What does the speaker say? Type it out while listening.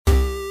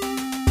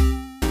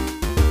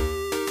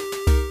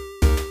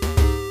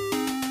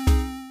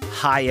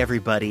Hi,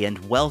 everybody, and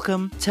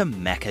welcome to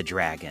Mecha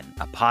Dragon,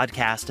 a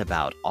podcast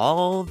about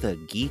all the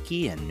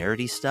geeky and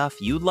nerdy stuff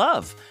you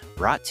love,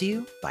 brought to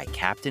you by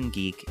Captain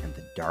Geek and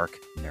the Dark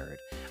Nerd.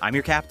 I'm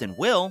your captain,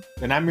 Will.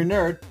 And I'm your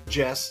nerd,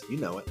 Jess. You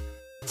know it.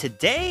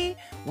 Today,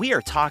 we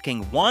are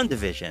talking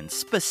WandaVision,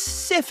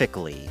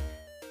 specifically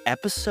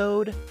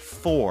episode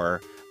 4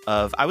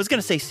 of, I was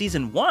going to say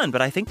season 1,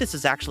 but I think this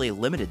is actually a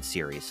limited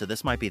series, so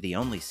this might be the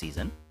only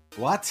season.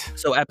 What?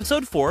 So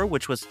episode 4,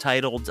 which was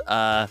titled,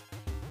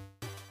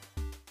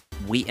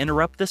 We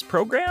Interrupt This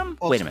Program?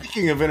 Well, Wait a minute.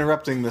 Speaking of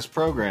interrupting this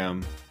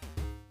program,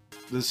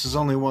 this is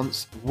only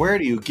once. Where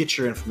do you get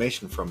your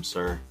information from,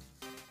 sir?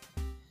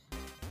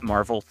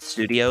 Marvel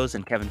Studios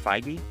and Kevin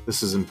Feige.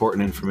 This is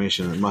important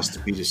information that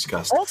must be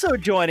discussed. Also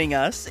joining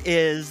us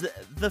is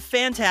the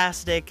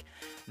fantastic,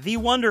 the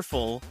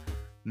wonderful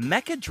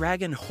Mecha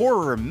Dragon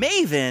horror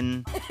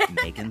maven,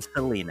 Megan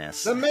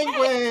Salinas. The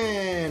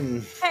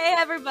Penguin! Hey,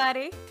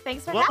 everybody.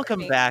 Thanks for having Welcome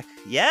me. back.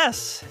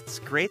 Yes, it's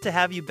great to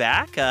have you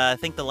back. I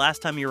think the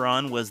last time you were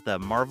on was the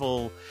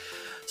Marvel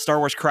Star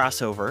Wars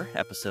crossover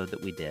episode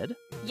that we did.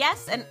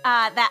 Yes, and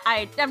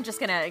I'm just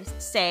going to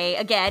say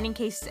again, in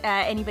case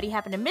anybody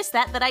happened to miss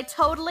that I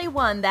totally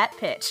won that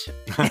pitch.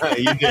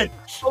 You did.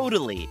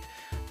 Totally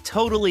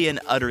and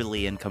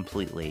utterly and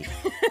completely.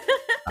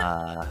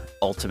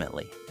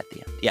 Ultimately at the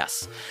end.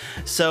 Yes.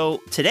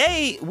 So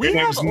today we Your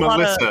have name's a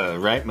Melissa, lot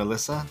of... right?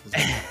 Melissa?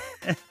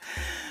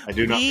 I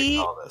do not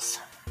recall this.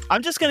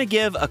 I'm just going to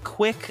give a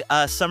quick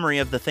summary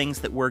of the things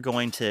that we're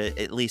going to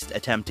at least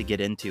attempt to get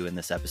into in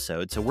this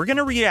episode. So we're going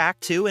to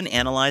react to and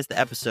analyze the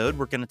episode.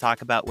 We're going to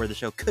talk about where the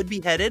show could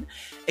be headed,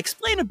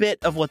 explain a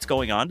bit of what's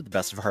going on to the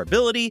best of our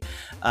ability,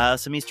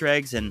 some Easter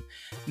eggs, and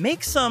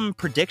make some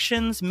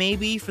predictions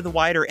maybe for the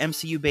wider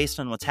MCU based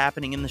on what's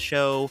happening in the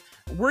show.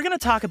 We're going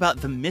to talk about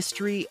the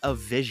mystery of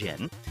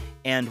Vision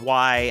and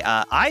why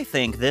I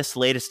think this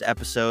latest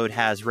episode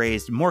has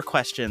raised more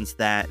questions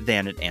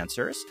than it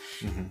answers.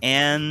 Mm-hmm.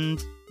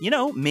 And,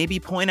 maybe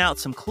point out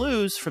some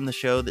clues from the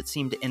show that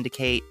seem to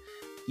indicate,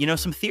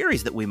 some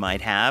theories that we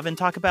might have and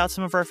talk about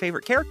some of our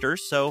favorite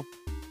characters. So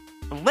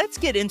let's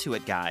get into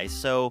it, guys.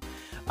 So,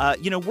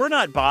 we're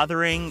not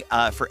bothering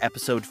for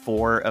episode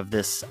 4 of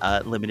this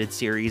limited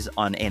series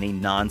on any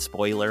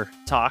non-spoiler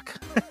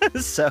talk.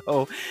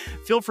 So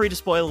feel free to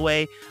spoil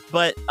away.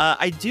 But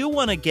I do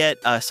want to get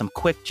some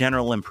quick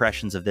general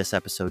impressions of this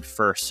episode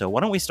first. So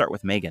why don't we start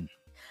with Megan?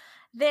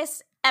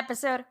 This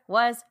episode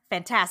was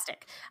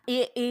fantastic.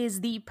 It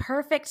is the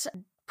perfect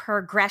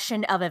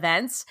progression of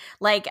events.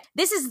 Like,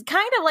 this is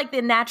kind of like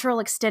the natural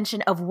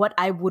extension of what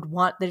I would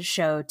want the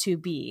show to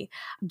be,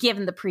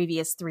 given the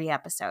previous 3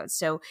 episodes.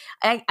 So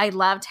I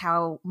loved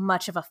how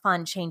much of a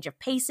fun change of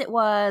pace it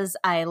was.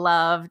 I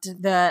loved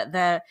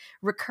the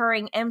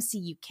recurring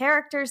MCU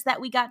characters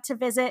that we got to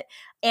visit.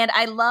 And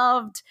I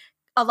loved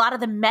a lot of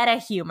the meta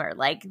humor,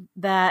 like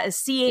the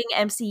seeing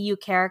MCU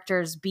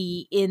characters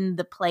be in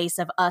the place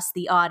of us,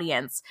 the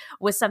audience,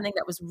 was something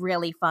that was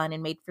really fun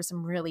and made for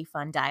some really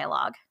fun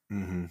dialogue.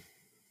 Mm-hmm.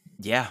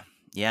 Yeah.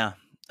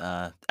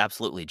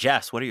 Absolutely.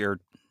 Jess, what are your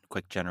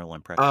quick general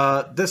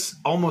impressions? This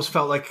almost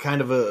felt like kind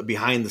of a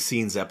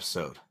behind-the-scenes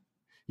episode,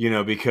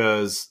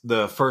 because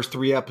the first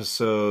 3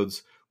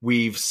 episodes,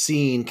 we've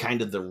seen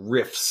kind of the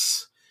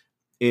rifts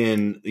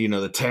in,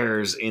 the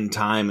tears in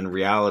time and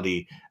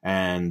reality,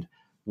 and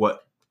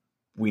what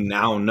we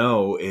now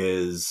know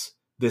is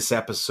this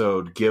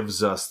episode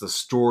gives us the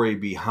story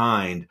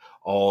behind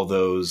all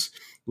those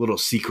little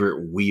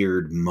secret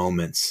weird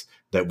moments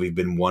that we've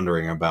been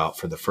wondering about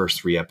for the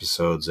first 3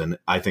 episodes. And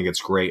I think it's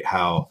great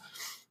how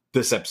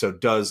this episode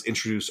does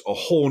introduce a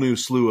whole new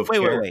slew of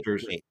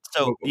characters. Wait.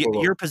 So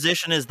your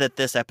position is that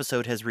this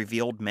episode has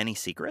revealed many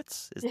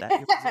secrets? Is that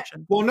your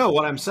position? Well, no,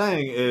 what I'm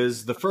saying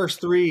is the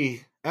first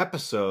 3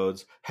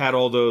 episodes had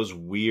all those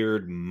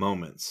weird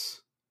moments.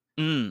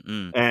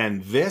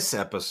 And this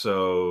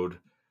episode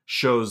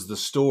shows the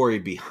story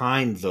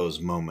behind those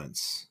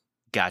moments.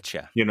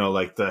 Gotcha.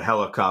 Like the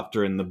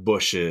helicopter in the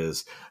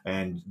bushes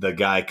and the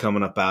guy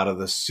coming up out of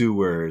the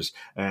sewers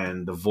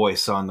and the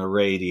voice on the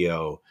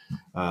radio.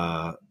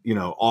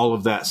 All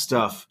of that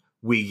stuff,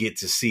 we get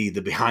to see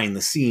the behind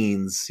the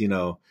scenes,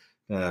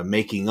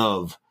 making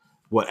of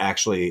what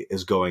actually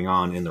is going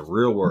on in the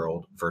real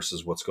world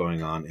versus what's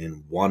going on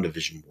in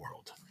WandaVision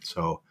world.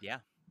 So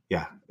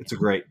yeah, it's a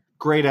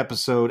great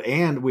episode.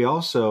 And we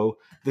also,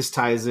 this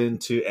ties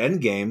into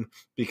Endgame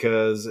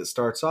because it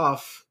starts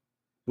off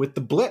with the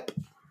blip,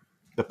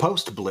 the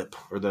post blip,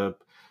 or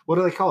what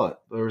do they call it?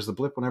 There was the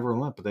blip when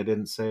everyone left, but they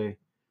didn't say.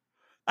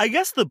 I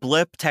guess the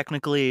blip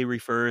technically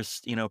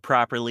refers,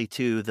 properly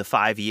to the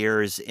 5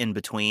 years in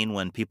between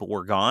when people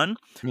were gone.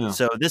 Yeah.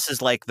 So this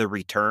is like the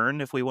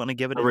return, if we want to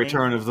give it a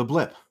return name. Of the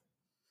blip.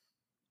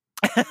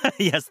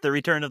 Yes, the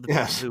return of the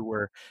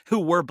people who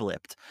were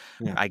blipped,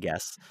 I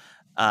guess.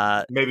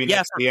 Maybe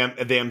next the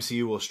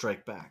MCU will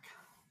strike back.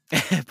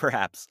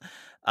 Perhaps.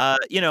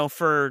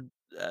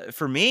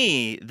 For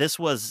me, this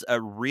was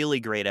a really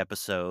great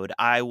episode.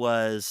 I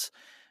was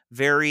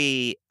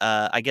very,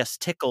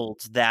 tickled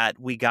that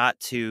we got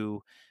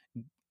to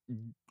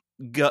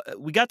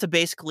we got to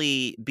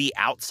basically be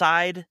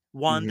outside Mhm.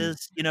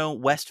 Wanda's,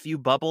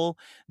 Westview bubble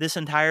this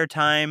entire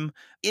time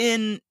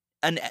in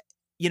an,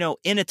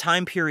 in a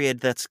time period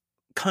that's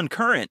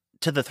concurrent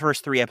to the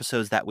first 3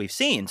 episodes that we've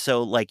seen.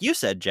 So like you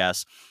said,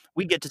 Jess,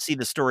 we get to see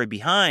the story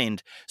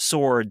behind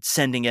Sword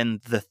sending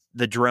in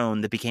the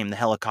drone that became the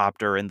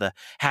helicopter and the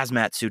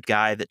hazmat suit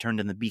guy that turned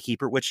in the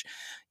beekeeper, which,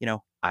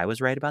 I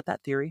was right about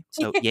that theory.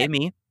 So yay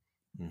me.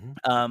 Mhm.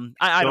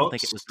 I don't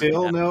think it was really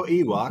Still that. no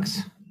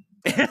Ewoks.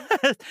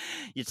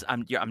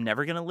 I'm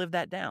never gonna live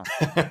that down.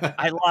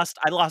 I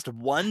lost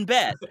one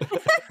bet.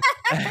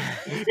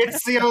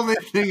 It's the only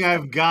thing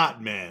I've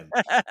got, man.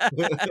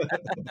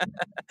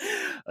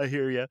 I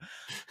hear you.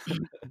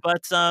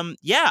 But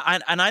yeah,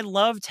 and I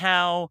loved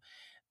how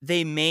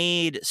they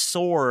made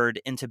Sword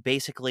into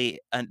basically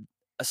a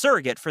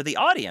surrogate for the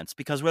audience,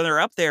 because when they're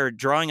up there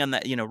drawing on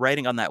that,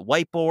 writing on that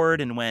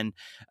whiteboard, and when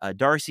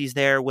Darcy's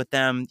there with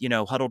them,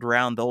 huddled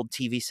around the old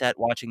TV set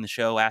watching the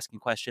show, asking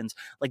questions,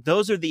 like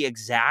those are the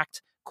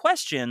exact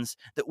questions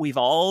that we've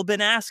all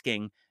been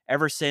asking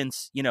ever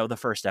since, the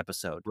first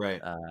episode.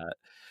 Right.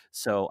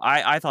 So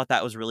I thought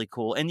that was really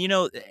cool. And,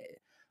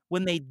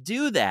 when they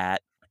do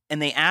that and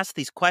they ask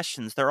these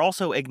questions, they're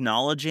also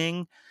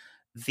acknowledging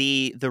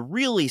the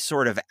really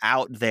sort of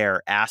out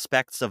there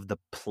aspects of the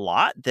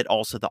plot that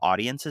also the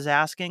audience is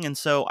asking. And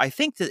so I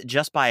think that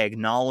just by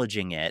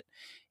acknowledging it,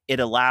 it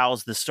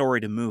allows the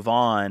story to move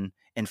on,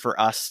 and for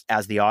us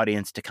as the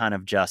audience to kind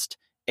of just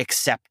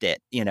accept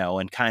it,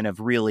 and kind of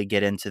really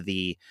get into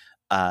the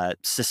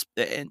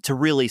to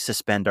really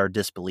suspend our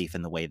disbelief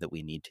in the way that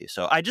we need to.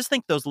 So I just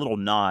think those little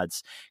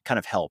nods kind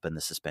of help in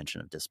the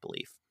suspension of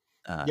disbelief.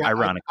 Yeah,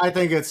 Ironically. I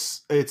think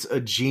it's a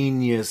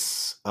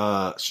genius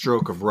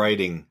stroke of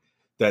writing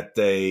that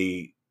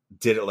they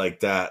did it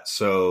like that,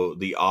 so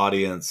the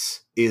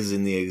audience is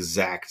in the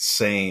exact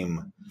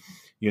same,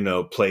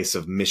 place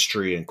of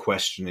mystery and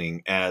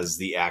questioning as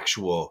the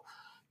actual,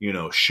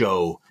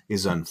 show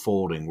is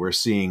unfolding. We're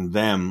seeing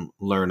them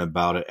learn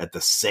about it at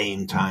the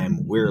same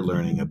time we're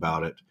learning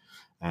about it,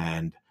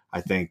 and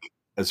I think,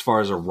 as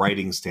far as a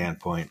writing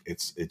standpoint,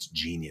 it's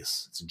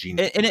genius. It's a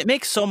genius. And it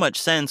makes so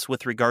much sense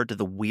with regard to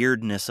the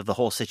weirdness of the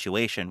whole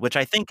situation, which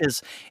I think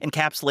is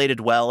encapsulated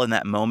well in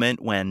that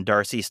moment when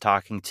Darcy's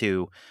talking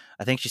to,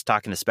 I think she's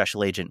talking to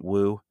Special Agent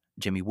Wu,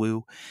 Jimmy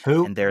Woo,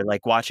 Who? and they're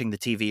like watching the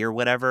TV or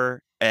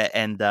whatever.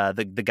 And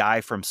the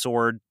guy from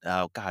Sword,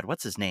 oh God,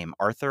 what's his name?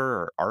 Arthur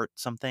or Art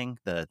something?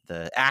 The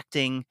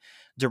acting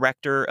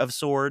director of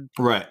Sword.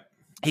 Right.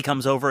 He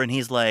comes over and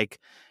he's like,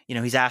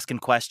 he's asking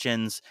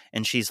questions,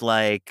 and she's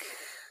like,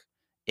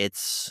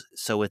 it's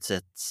a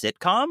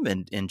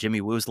sitcom, and Jimmy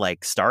Woo's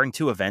like, starring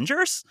 2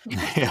 Avengers?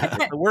 Yeah.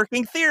 It's a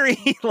working theory.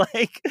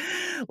 like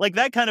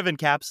that kind of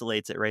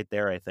encapsulates it right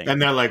there, I think.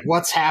 And they're like,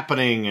 what's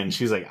happening? And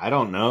she's like, I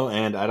don't know.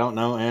 And I don't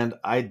know. And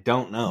I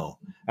don't know.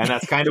 And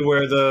that's kind of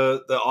where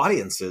the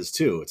audience is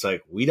too. It's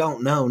like, we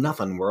don't know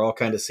nothing. We're all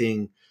kind of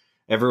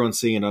everyone's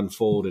seeing it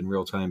unfold in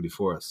real time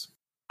before us.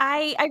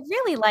 I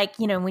really like,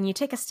 when you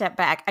take a step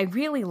back, I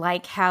really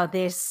like how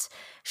this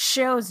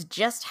shows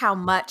just how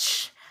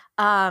much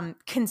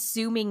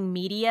consuming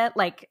media,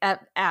 like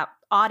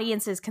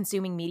audiences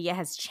consuming media,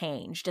 has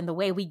changed, and the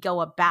way we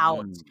go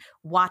about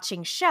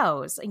watching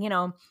shows.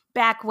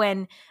 Back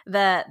when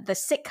the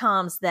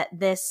sitcoms that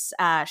this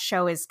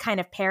show is kind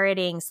of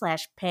parodying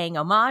 / paying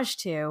homage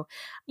to,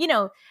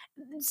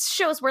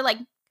 shows were like,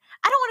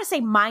 I don't want to say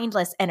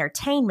mindless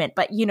entertainment,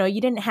 but you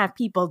didn't have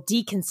people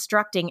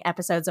deconstructing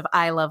episodes of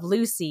I Love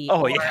Lucy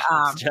or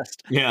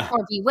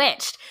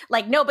Bewitched.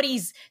 Like,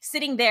 nobody's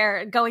sitting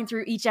there going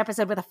through each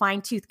episode with a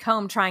fine-tooth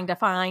comb trying to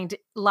find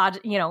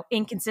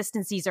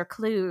inconsistencies or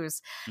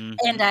clues. Mm-hmm.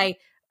 And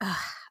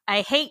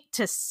I hate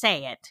to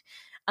say it.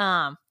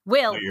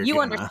 Will, you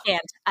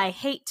understand. I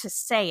hate to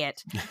say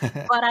it,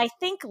 but I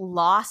think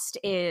Lost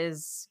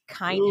is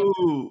kind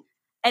of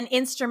an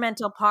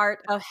instrumental part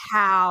of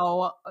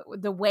how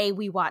the way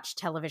we watch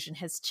television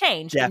has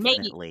changed.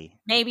 Definitely.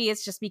 Maybe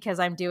it's just because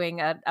I'm doing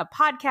a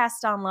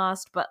podcast on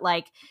Lost, but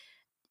like,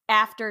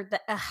 after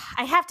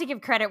I have to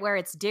give credit where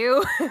it's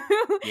due.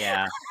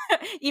 Yeah.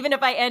 Even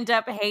if I end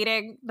up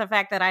hating the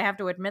fact that I have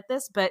to admit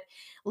this, but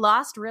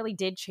Lost really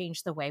did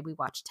change the way we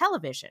watch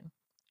television.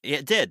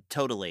 It did,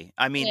 totally.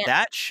 I mean,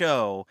 that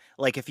show,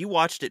 like, if you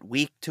watched it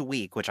week to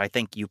week, which I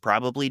think you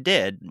probably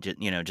did,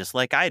 just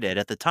like I did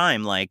at the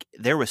time, like,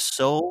 there was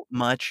so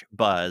much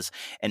buzz,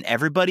 and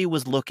everybody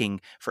was looking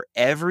for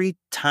every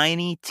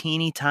teeny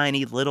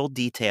tiny little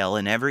detail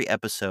in every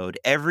episode,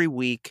 every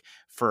week,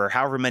 for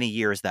however many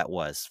years that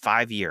was,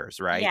 5 years,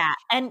 right? Yeah,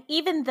 and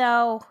even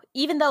though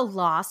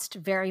Lost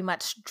very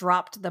much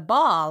dropped the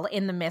ball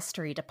in the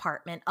mystery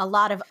department, a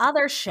lot of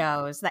other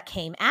shows that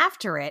came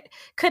after it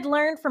could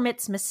learn from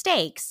its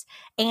mistakes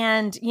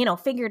and,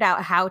 figured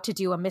out how to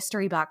do a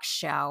mystery box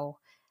show.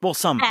 Well,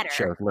 some better.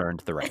 Shows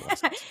learned the right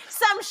lesson.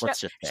 Some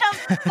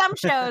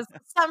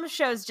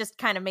shows just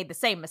kind of made the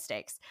same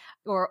mistakes,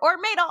 or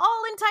made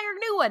all entire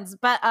new ones.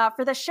 But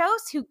for the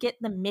shows who get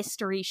the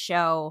mystery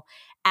show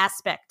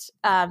aspect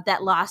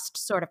that Lost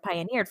sort of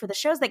pioneered. For the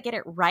shows that get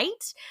it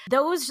right,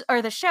 those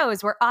are the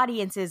shows where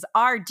audiences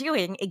are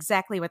doing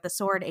exactly what the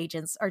Sword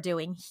Agents are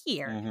doing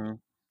here. Mm-hmm.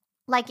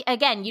 Like,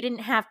 again, you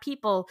didn't have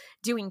people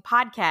doing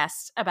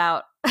podcasts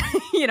about,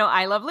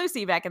 I Love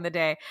Lucy back in the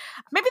day.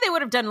 Maybe they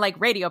would have done like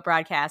radio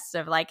broadcasts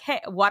of like, hey,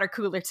 water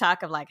cooler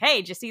talk of like, hey,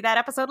 did you see that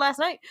episode last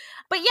night?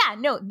 But yeah,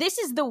 no, this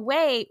is the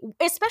way,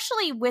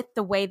 especially with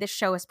the way this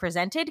show is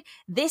presented,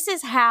 this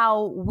is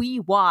how we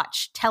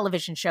watch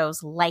television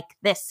shows like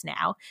this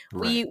now.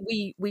 Right.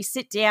 We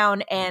sit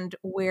down and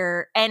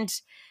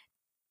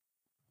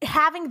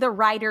having the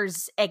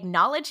writers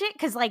acknowledge it,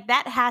 because like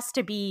that has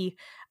to be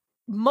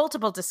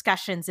multiple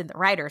discussions in the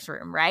writer's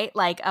room, right?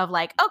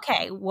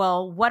 Okay,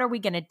 well, what are we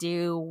going to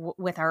do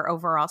with our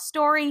overall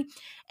story?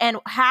 And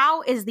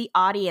how is the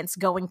audience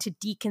going to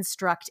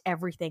deconstruct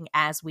everything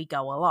as we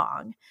go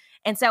along?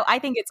 And so I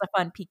think it's a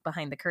fun peek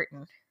behind the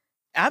curtain.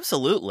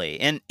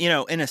 Absolutely. And,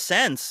 in a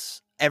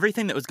sense,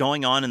 everything that was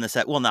going on in this,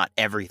 well, not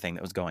everything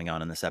that was going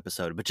on in this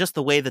episode, but just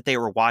the way that they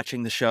were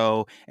watching the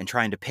show and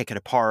trying to pick it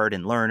apart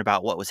and learn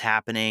about what was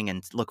happening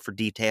and look for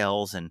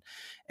details and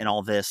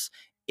all this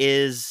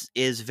is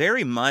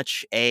very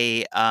much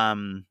it's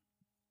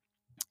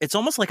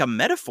almost like a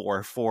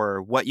metaphor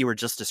for what you were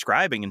just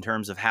describing in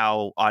terms of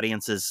how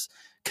audiences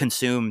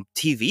consume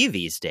TV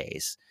these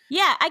days.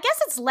 Yeah, I guess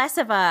it's less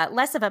of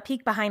a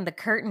peek behind the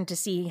curtain to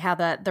see how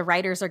the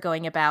writers are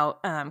going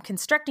about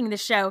constructing the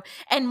show,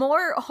 and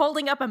more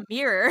holding up a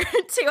mirror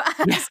to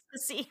us to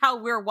see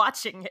how we're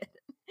watching it.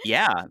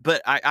 Yeah,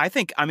 but I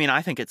think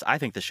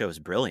the show is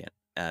brilliant.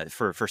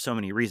 For so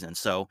many reasons.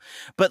 So,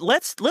 but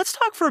let's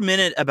talk for a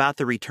minute about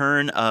the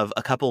return of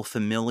a couple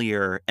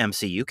familiar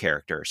MCU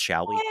characters,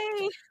 shall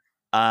we?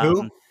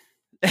 Who?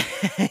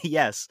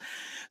 Yes.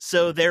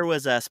 So there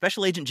was a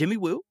Special Agent Jimmy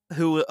Woo,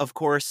 who, of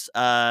course,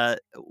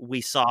 we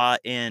saw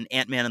in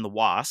Ant-Man and the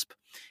Wasp,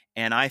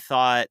 and I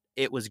thought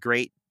it was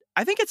great.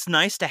 I think it's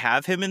nice to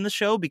have him in the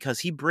show because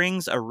he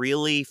brings a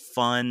really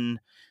fun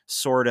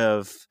sort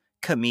of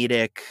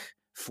comedic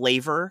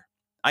flavor,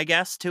 I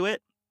guess, to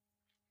it.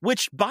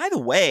 Which, by the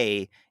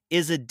way,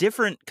 is a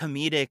different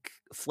comedic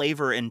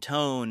flavor and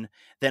tone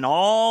than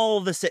all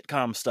the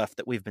sitcom stuff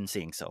that we've been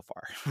seeing so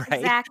far, right?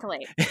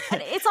 Exactly.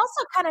 And it's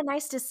also kind of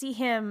nice to see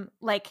him,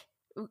 like,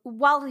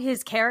 while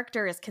his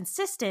character is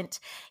consistent,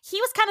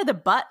 he was kind of the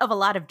butt of a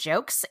lot of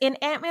jokes in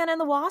Ant-Man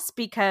and the Wasp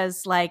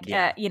because, like,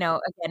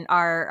 again,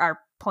 our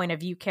point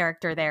of view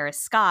character there is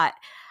Scott.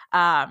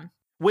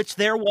 Which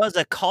there was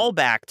a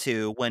callback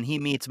to when he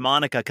meets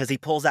Monica because he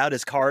pulls out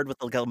his card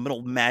with like a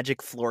little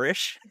magic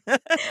flourish,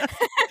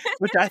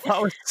 which I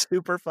thought was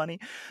super funny.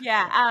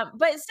 Yeah.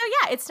 But so,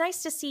 yeah, it's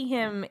nice to see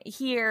him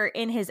here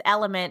in his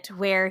element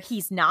where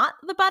he's not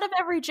the butt of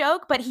every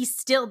joke, but he's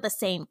still the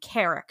same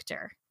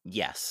character.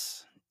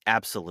 Yes,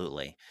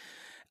 absolutely.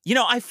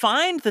 I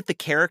find that the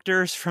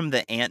characters from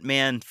the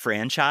Ant-Man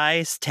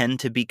franchise tend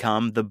to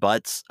become the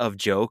butts of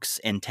jokes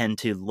and tend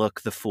to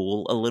look the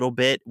fool a little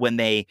bit when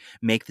they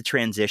make the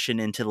transition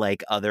into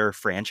like other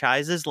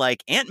franchises.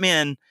 Like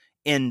Ant-Man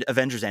in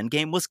Avengers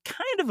Endgame was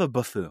kind of a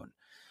buffoon,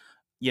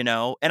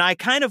 and I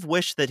kind of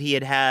wish that he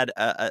had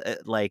at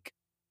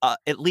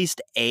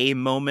least a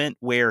moment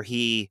where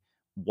he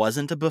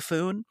wasn't a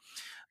buffoon.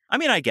 I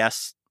mean, I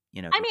guess.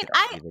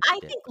 I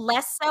think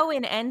less so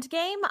in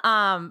Endgame.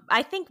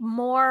 I think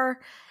more.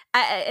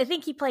 I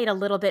think he played a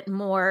little bit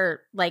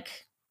more like,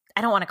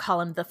 I don't want to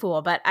call him the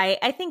fool, but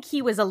I think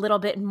he was a little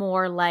bit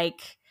more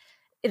like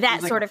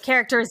that sort of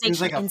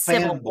characterization in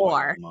Civil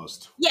War.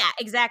 Almost. Yeah,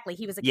 exactly.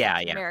 He was a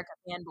Captain America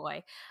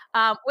fanboy,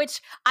 which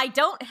I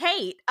don't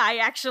hate. I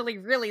actually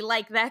really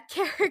like that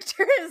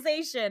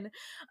characterization.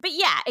 But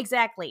yeah,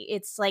 exactly.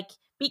 It's like,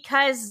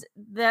 because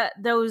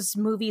those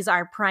movies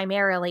are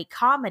primarily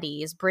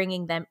comedies,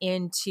 bringing them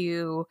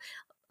into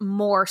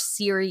more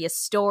serious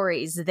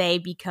stories, they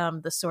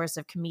become the source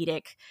of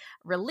comedic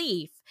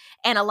relief.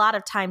 And a lot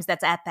of times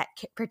that's at that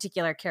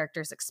particular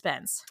character's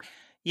expense.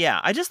 Yeah,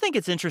 I just think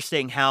it's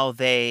interesting how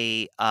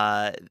they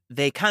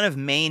kind of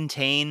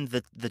maintain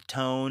the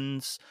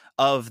tones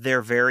of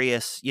their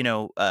various,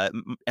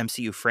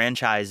 MCU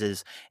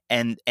franchises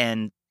and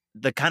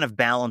the kind of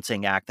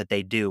balancing act that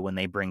they do when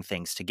they bring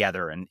things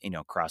together and,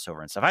 crossover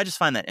and stuff. I just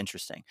find that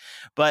interesting.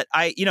 But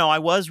I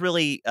was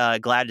really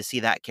glad to see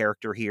that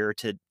character here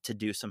to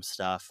do some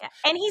stuff. Yeah.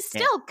 And he's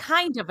still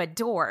kind of a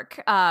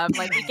dork.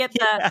 Like we get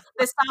the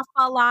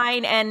softball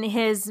line and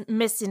his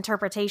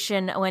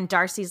misinterpretation when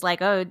Darcy's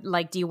like, oh,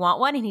 like, do you want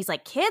one? And he's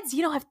like, kids,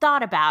 I've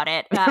thought about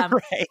it. Right.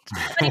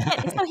 But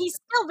again, so he's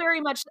still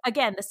very much,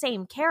 again, the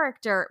same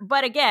character.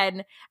 But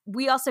again,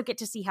 we also get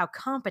to see how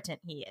competent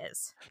he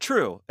is.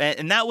 True.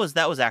 And that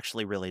was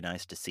actually really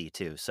nice to see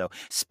too. So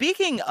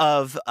speaking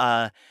of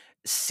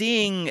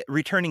seeing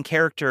returning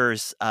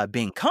characters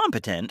being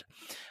competent,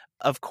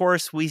 of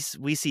course we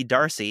see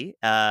Darcy.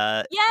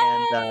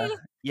 Yay!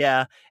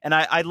 Yeah, and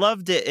I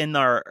loved it in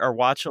our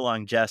watch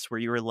along, Jess, where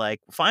you were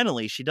like,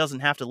 finally, she doesn't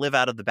have to live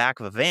out of the back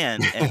of a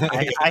van. And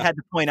I Yeah. had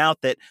to point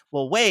out that,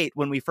 well, wait,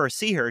 when we first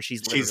see her,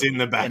 she's She's in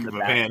literally the back in the of a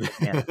back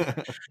van. of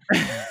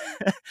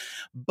a van.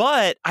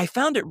 But I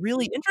found it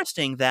really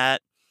interesting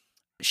that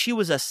she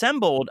was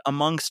assembled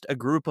amongst a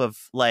group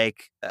of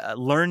like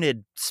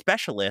learned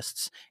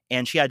specialists,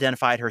 and she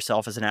identified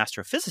herself as an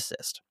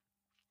astrophysicist,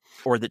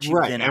 or that she was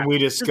Right. in And we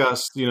astrophysics.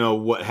 discussed,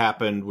 what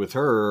happened with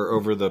her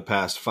over the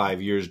past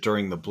 5 years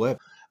during the blip.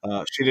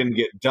 She didn't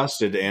get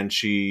dusted and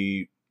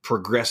she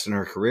progressed in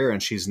her career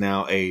and she's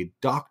now a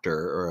doctor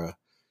or a.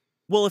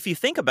 Well, if you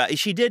think about it,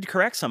 she did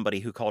correct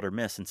somebody who called her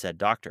miss and said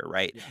doctor,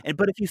 right? Yeah.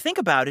 But if you think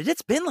about it,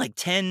 it's been like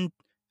 10,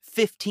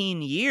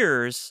 15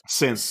 years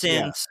Since,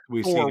 yeah, since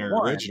we've seen Thor her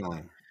 1.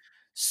 originally.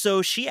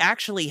 So she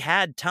actually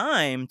had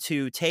time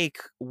to take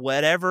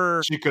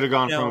whatever, She could have you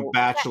gone from a know,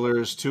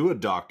 bachelor's to a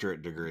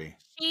doctorate degree.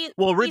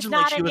 well, She's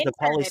originally not she an was a intern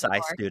poli-sci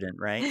anymore. student,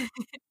 right?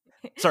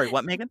 Sorry,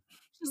 what, Megan?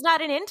 She's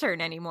not an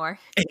intern anymore.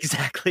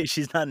 Exactly.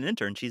 She's not an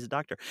intern. She's a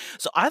doctor.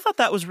 So I thought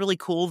that was really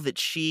cool that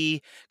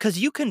because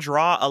you can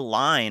draw a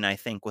line, I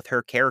think, with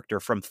her character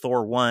from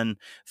Thor 1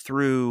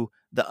 through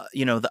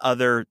the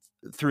other,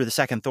 through the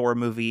second Thor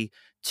movie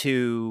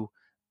to,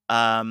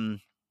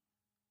 um,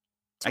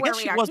 To I where guess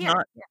we she are was here.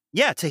 not,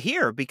 yeah, to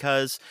here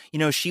because,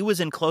 she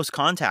was in close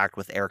contact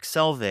with Eric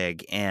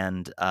Selvig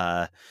and,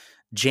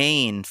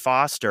 Jane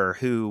Foster,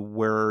 who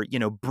were,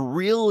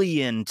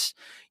 brilliant,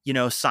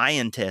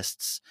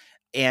 scientists,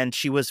 and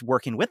she was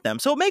working with them.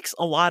 So it makes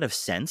a lot of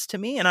sense to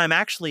me. And I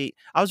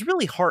was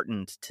really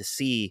heartened to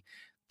see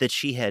that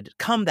she had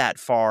come that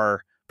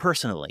far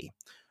personally,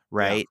 Yeah.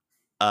 right?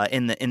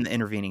 In the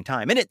intervening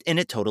time. And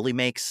it totally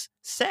makes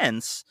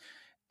sense.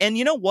 And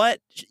you know what?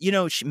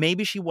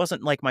 Maybe she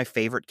wasn't like my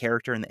favorite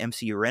character in the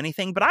MCU or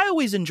anything, but I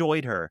always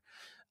enjoyed her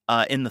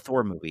in the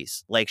Thor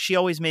movies. Like, she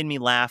always made me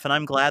laugh, and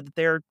I'm glad that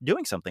they're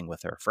doing something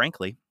with her,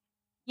 frankly.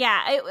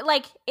 Yeah,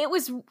 it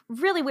was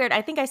really weird.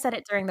 I think I said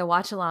it during the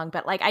watch along,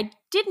 but like I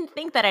didn't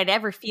think that I'd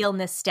ever feel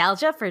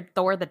nostalgia for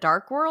Thor the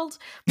Dark World.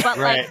 But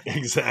like Right.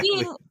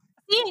 Exactly.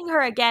 seeing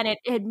her again,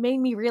 it made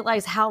me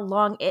realize how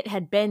long it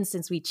had been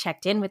since we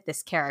checked in with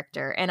this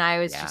character. And I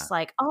was Yeah. just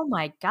like, oh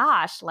my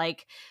gosh,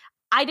 like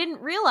I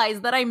didn't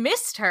realize that I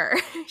missed her.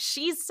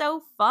 She's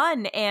so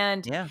fun.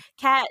 And Yeah.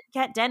 Kat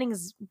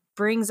Dennings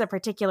brings a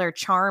particular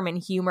charm and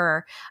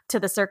humor to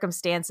the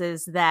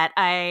circumstances that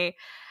I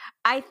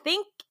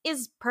think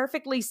is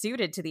perfectly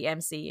suited to the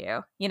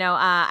MCU.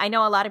 I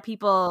know a lot of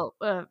people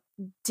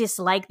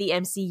dislike the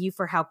MCU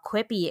for how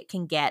quippy it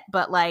can get,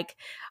 but like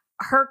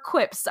her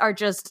quips are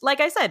just, like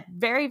I said,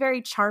 very,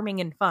 very charming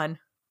and fun.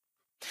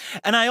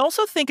 And I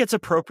also think it's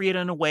appropriate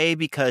in a way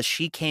because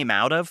she came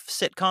out of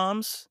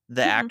sitcoms,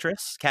 the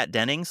actress, Kat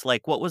Dennings.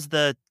 Like, what was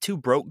the Two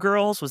Broke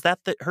Girls? Was that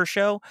her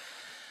show?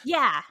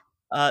 Yeah.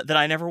 That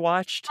I never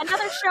watched?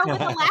 Another show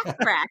with a laugh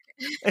track.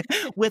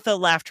 With a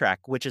laugh track,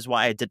 which is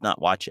why I did not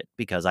watch it,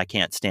 because I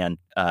can't stand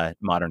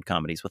modern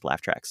comedies with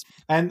laugh tracks.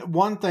 And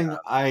one thing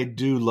I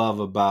do love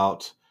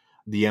about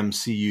the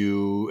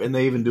MCU, and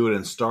they even do it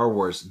in Star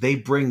Wars, they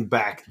bring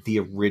back the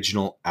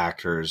original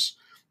actors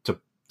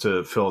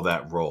to fill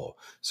that role.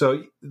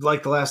 So,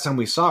 like the last time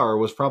we saw her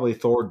was probably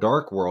Thor: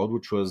 Dark World,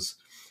 which was,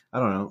 I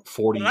don't know,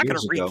 40 They're not going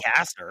years to ago.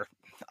 recast her.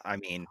 I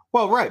mean,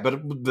 well, right,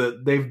 but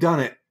they've done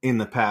it in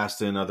the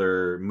past in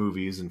other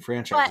movies and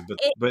franchises,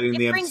 but in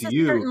the brings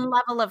MCU, a certain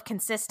level of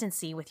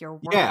consistency with your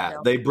world. yeah,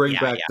 they bring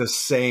back yeah. the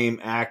same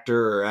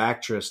actor or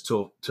actress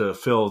to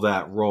fill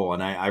that role,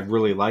 and I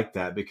really like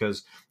that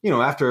because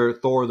after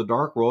Thor: The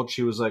Dark World,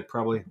 she was like,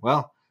 probably,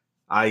 well,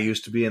 I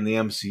used to be in the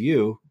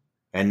MCU,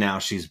 and now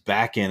she's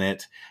back in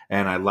it,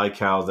 and I like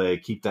how they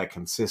keep that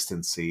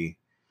consistency,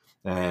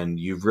 and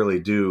you really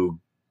do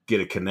get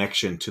a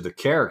connection to the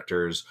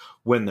characters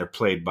when they're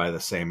played by the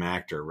same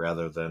actor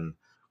rather than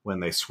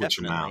when they switch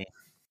them out.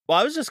 Well,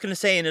 I was just going to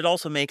say, and it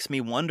also makes me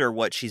wonder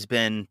what she's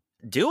been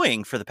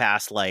doing for the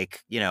past,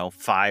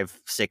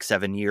 5, 6,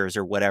 7 years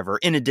or whatever,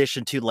 in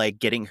addition to like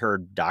getting her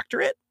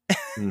doctorate.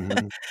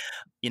 Mm-hmm.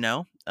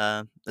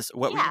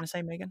 What were you going to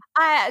say, Megan?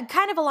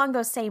 Kind of along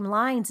those same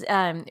lines,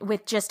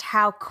 with just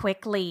how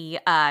quickly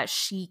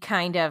she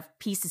kind of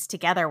pieces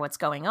together what's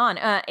going on,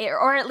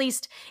 or at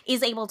least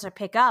is able to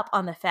pick up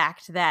on the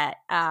fact that,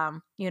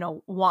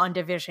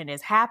 WandaVision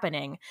is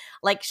happening.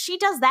 Like, she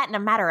does that in a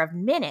matter of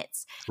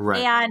minutes.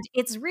 Right. And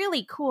it's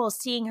really cool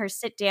seeing her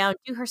sit down,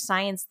 do her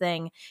science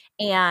thing,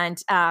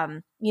 and,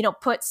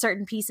 put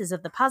certain pieces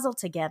of the puzzle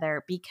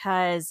together,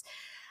 because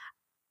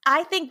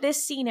I think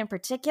this scene in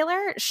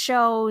particular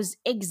shows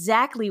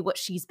exactly what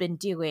she's been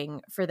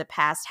doing for the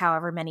past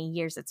however many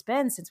years it's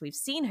been since we've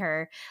seen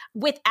her,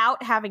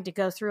 without having to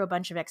go through a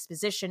bunch of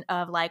exposition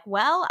of like,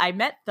 well, I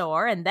met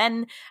Thor, and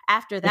then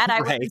after that I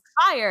was Right.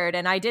 inspired,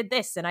 and I did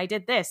this, and I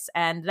did this,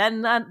 and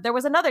then there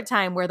was another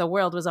time where the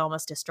world was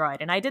almost destroyed,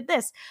 and I did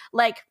this.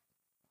 Like,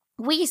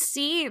 we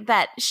see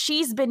that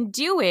she's been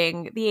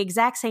doing the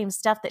exact same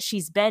stuff that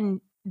she's been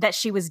that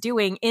she was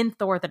doing in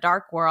Thor the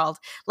Dark World.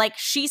 Like,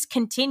 she's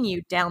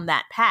continued down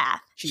that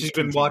path. She's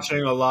been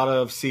watching a lot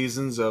of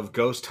seasons of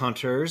Ghost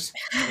Hunters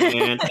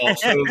and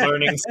also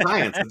learning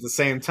science at the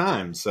same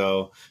time.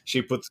 So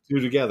she puts the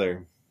two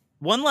together.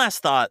 One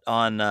last thought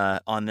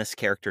on this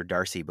character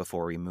Darcy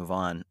before we move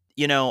on.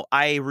 You know,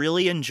 I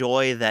really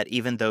enjoy that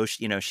even though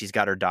she's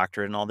got her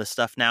doctorate and all this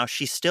stuff now,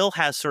 she still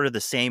has sort of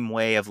the same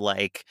way of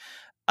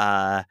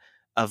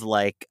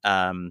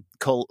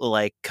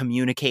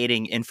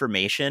communicating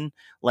information,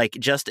 like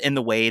just in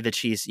the way that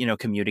she's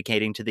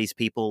communicating to these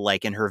people,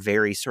 like in her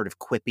very sort of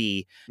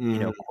quippy,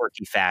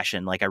 quirky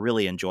fashion. Like I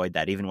really enjoyed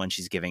that, even when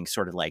she's giving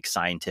sort of like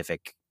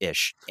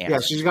scientific-ish answers. Yeah,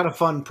 she's got a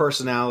fun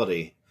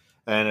personality,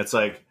 and it's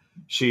like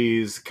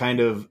she's kind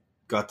of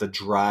got the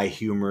dry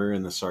humor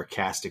and the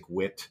sarcastic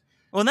wit.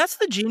 Well, and that's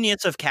the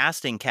genius of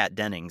casting Kat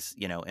Dennings,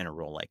 in a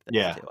role like that, too,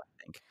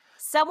 I think.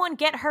 Someone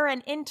get her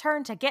an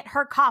intern to get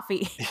her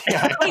coffee.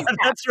 Yeah,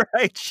 that's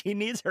right. She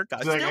needs her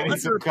coffee. Like, I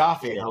need some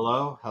coffee.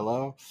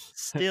 Hello.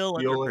 Still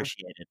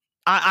underappreciated.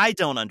 I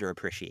don't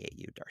underappreciate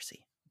you,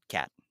 Darcy.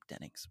 Kat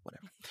Dennings,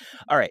 whatever.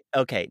 All right.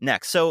 Okay.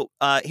 Next. So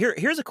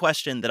here's a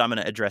question that I'm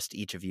going to address to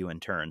each of you in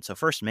turn. So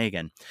first,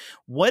 Megan,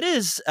 what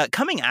is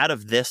coming out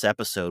of this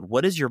episode?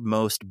 What is your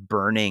most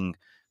burning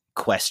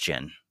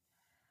question?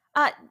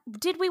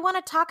 Did we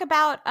want to talk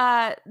about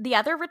the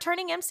other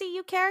returning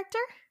MCU character?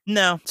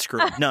 No,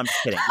 screw it. No, I'm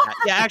just kidding.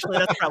 Yeah, actually,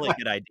 that's probably a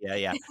good idea.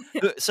 Yeah.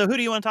 So who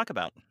do you want to talk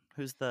about?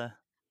 Who's the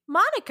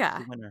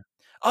Monica winner?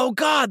 Oh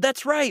God,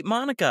 that's right,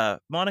 Monica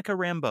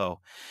Rambeau.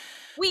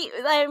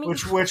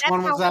 Which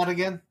one was that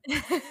again?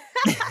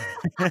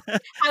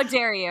 How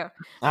dare you?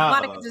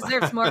 Monica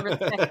deserves more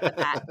respect for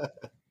that.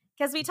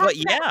 Because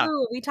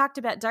we talked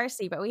about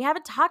Darcy, but we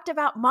haven't talked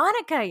about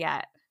Monica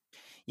yet.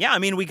 Yeah, I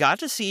mean, we got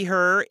to see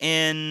her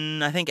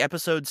in, I think,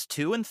 episodes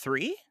 2 and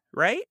 3,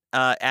 right?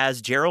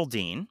 As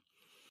Geraldine.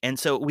 And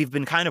so we've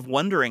been kind of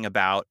wondering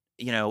about,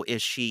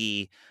 is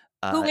she...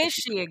 who is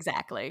she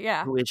exactly?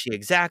 Yeah. Who is she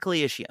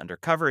exactly? Is she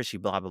undercover? Is she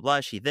blah, blah, blah?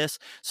 Is she this?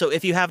 So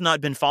if you have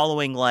not been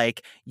following,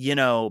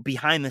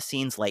 behind the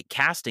scenes,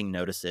 casting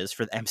notices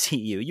for the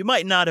MCU, you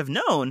might not have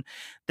known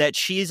that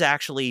she's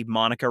actually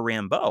Monica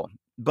Rambeau.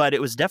 But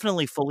it was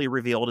definitely fully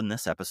revealed in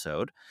this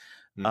episode.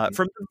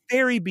 From the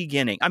very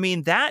beginning. I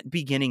mean, that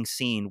beginning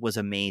scene was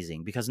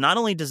amazing because not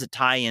only does it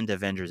tie into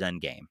Avengers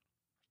Endgame,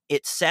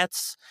 it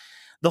sets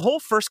the whole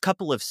first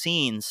couple of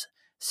scenes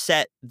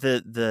set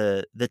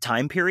the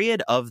time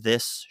period of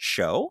this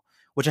show,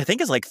 which I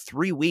think is like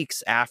 3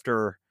 weeks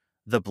after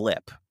the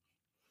blip.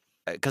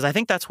 Because I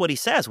think that's what he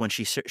says when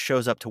she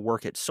shows up to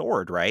work at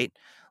Sword, right?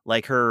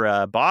 Like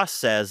her boss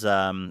says,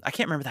 I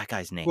can't remember that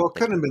guy's name. Well, it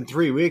couldn't have been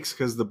 3 weeks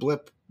because the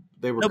blip,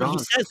 they were gone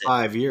for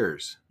 5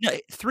 years. No,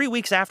 3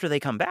 weeks after they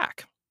come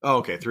back. Oh,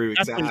 okay, 3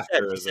 weeks after.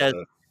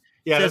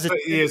 That's what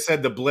he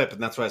said, the blip,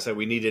 and that's why I said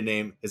we need a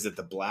name. Is it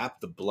the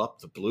blap, the blup,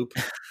 the bloop?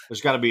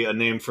 There's got to be a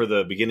name for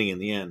the beginning and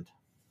the end.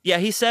 Yeah,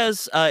 he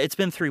says it's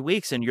been 3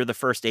 weeks and you're the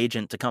first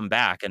agent to come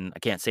back, and I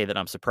can't say that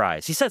I'm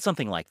surprised. He said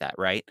something like that,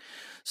 right?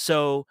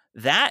 So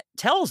that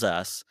tells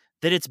us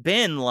that it's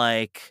been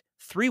like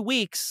 3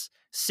 weeks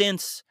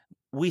since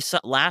we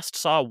last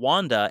saw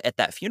Wanda at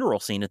that funeral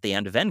scene at the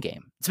end of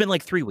Endgame. It's been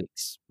like 3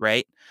 weeks,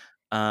 right?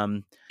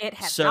 It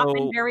has not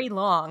been very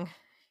long.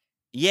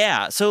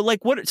 Yeah. So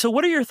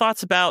what are your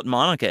thoughts about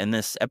Monica in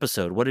this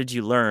episode? What did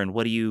you learn?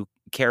 What do you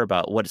care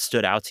about? What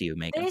stood out to you,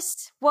 Megan?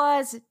 This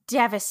was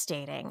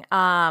devastating.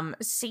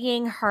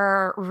 Seeing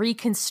her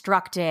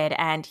reconstructed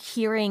and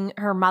hearing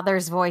her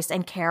mother's voice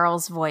and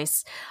Carol's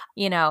voice,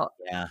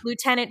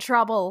 Lieutenant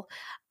Trouble.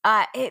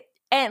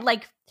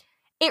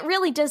 It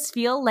really does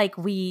feel like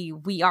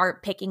we are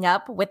picking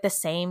up with the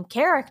same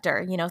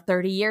character,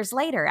 30 years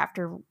later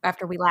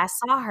after we last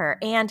saw her.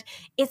 And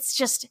it's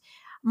just,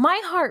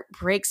 my heart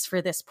breaks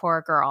for this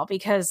poor girl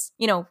because,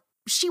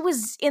 she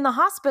was in the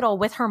hospital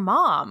with her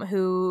mom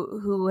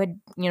who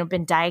had,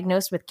 been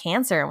diagnosed with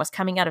cancer and was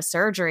coming out of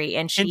surgery.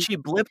 And she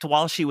blipped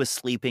while she was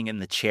sleeping in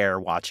the chair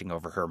watching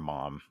over her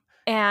mom.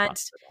 And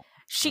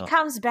she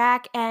comes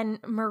back and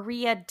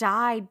Maria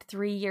died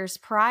 3 years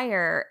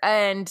prior.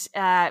 And,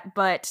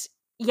 but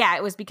yeah,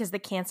 it was because the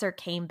cancer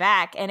came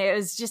back. And it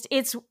was just,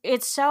 it's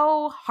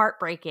so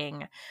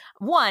heartbreaking.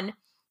 One,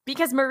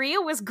 because Maria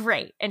was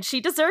great and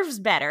she deserves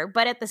better.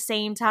 But at the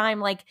same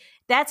time,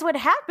 that's what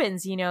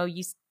happens,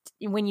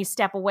 when you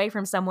step away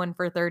from someone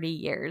for 30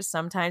 years.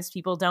 Sometimes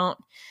people don't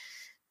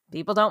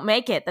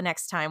make it the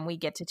next time we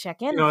get to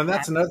check in. And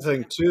that's another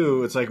thing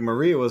too. It's like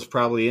Maria was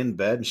probably in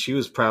bed and she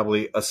was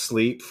probably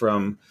asleep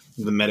from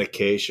the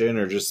medication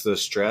or just the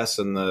stress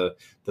and the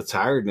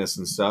tiredness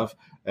and stuff.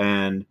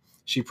 And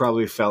she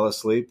probably fell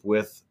asleep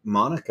with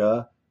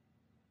Monica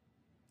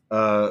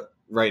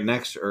right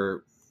next to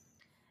her.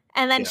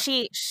 And then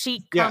she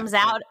comes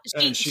out.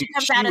 She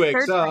comes out of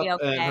wakes surgery.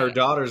 Up okay. And her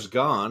daughter's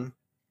gone.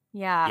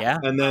 Yeah.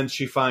 And then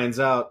she finds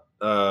out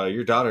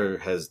your daughter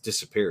has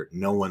disappeared.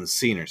 No one's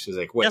seen her. She's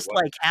like, wait, just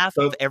what? Like half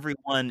of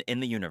everyone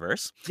in the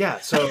universe. Yeah.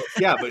 So,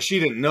 but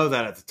she didn't know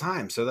that at the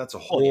time. So that's a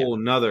whole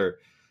nother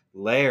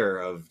layer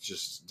of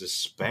just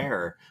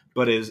despair.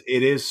 But it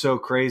is so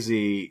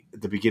crazy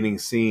at the beginning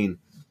scene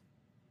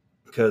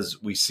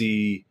because we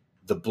see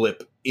the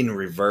blip in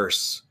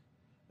reverse,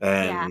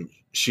 Yeah. and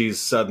she's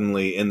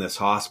suddenly in this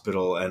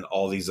hospital, and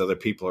all these other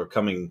people are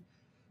coming,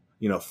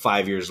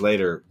 5 years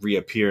later,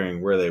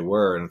 reappearing where they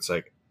were, and it's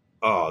like,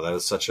 oh, that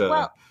is such a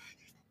Well,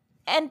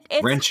 and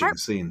wrenching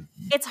scene.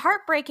 it's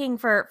heartbreaking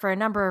for a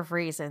number of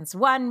reasons.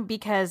 One,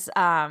 because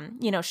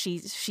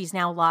she's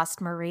now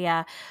lost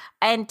Maria,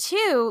 and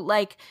two,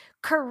 like,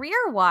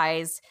 career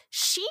wise,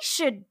 she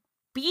should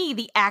be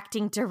the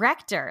acting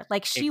director.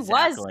 Like, she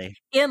was Exactly.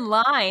 in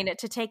line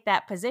to take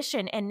that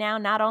position, and now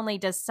not only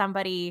does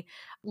somebody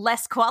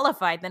less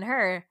qualified than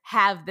her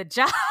have the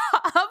job,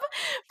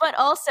 but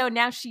also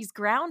now she's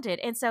grounded.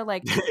 And so,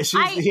 like,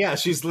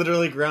 she's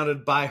literally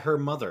grounded by her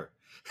mother.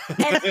 and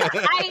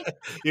I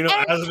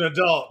As an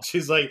adult,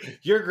 she's like,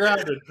 "You're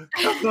grounded.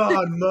 Come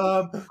on,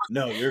 Mom.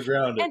 No, you're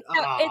grounded." and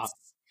so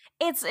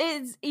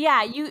it's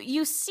yeah,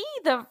 you see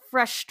the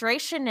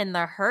frustration and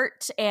the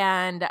hurt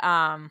and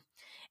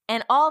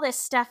all this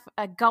stuff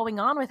going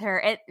on with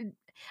her.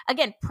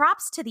 Again,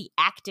 props to the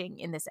acting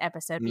in this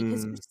episode,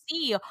 because you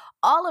see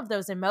all of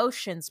those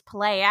emotions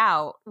play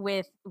out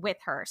with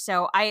her.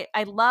 So I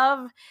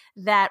love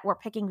that we're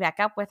picking back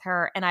up with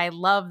her, and I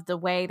love the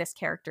way this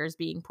character is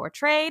being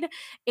portrayed.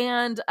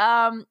 And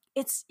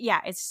it's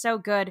so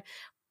good.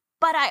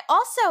 But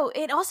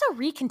it also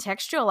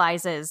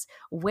recontextualizes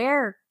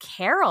where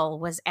Carol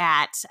was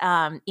at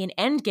in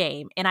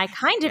Endgame. And I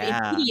kind of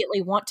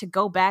immediately want to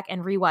go back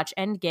and rewatch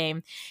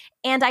Endgame.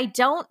 And I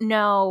don't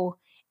know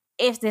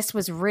if this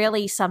was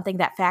really something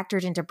that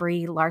factored into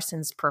Brie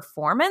Larson's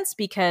performance,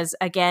 because,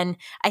 again,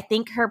 I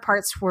think her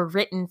parts were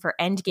written for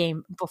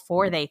Endgame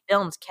before they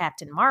filmed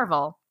Captain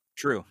Marvel.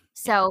 True.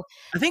 So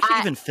I think she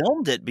even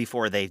filmed it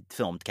before they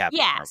filmed Captain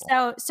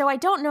Marvel. So I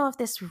don't know if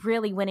this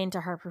really went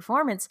into her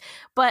performance,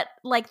 but,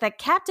 like, the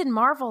Captain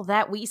Marvel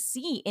that we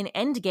see in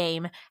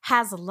Endgame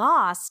has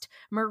lost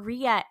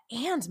Maria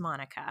and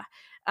Monica.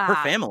 Her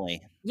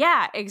family.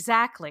 Yeah,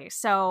 exactly.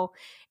 So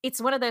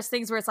it's one of those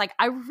things where it's like,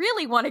 I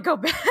really want to go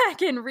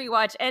back and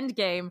rewatch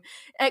Endgame,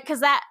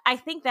 because I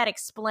think that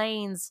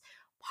explains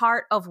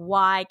part of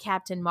why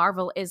Captain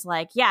Marvel is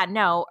like, yeah,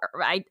 no,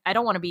 I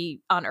don't want to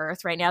be on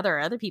Earth right now. There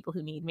are other people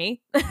who need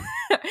me.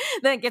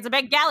 Then it's a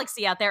big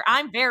galaxy out there.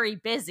 I'm very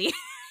busy.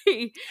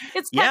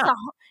 It's because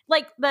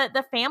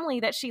the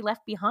family that she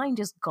left behind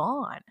is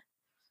gone.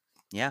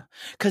 Yeah,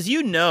 because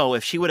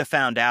if she would have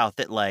found out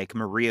that, like,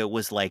 Maria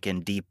was, like,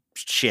 in deep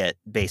shit,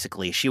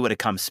 basically, she would have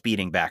come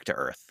speeding back to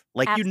Earth.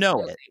 Like,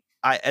 Absolutely.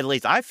 it. At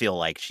least I feel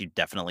like she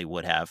definitely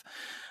would have.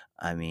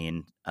 I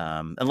mean,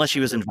 unless she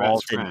was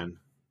involved in.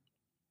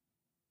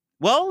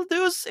 Well,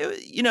 there's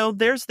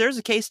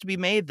a case to be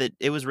made that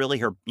it was really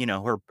her,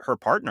 her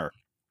partner.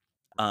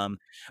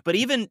 But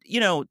even,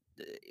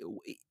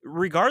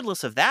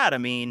 regardless of that, I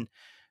mean,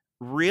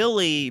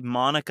 really,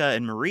 Monica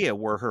and Maria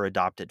were her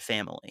adopted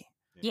family.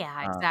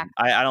 Yeah, exactly.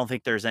 I don't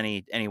think there's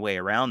any way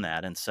around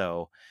that. And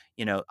so,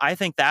 I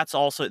think there's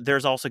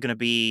also going to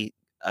be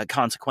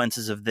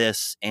consequences of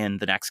this in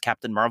the next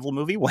Captain Marvel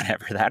movie,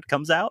 whenever that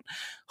comes out,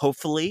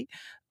 hopefully.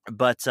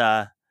 But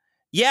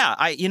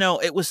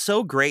it was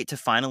so great to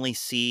finally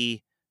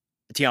see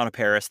Tiana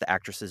Paris, the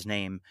actress's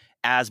name,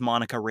 as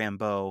Monica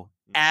Rambeau,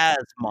 as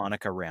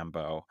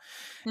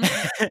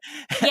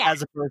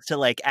opposed to,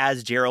 like,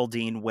 as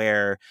Geraldine,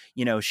 where,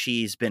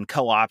 she's been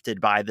co-opted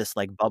by this,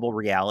 like, bubble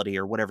reality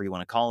or whatever you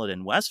want to call it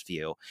in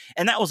Westview.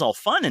 And that was all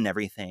fun and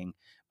everything.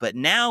 But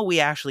now we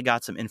actually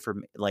got some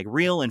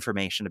real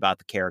information about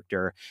the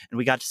character, and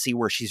we got to see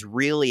where she's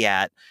really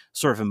at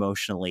sort of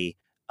emotionally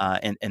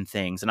and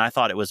things. And I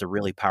thought it was a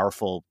really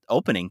powerful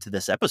opening to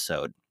this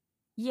episode.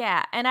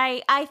 Yeah, and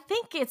I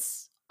think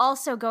it's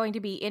also going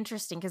to be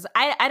interesting, because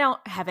I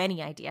don't have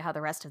any idea how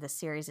the rest of the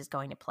series is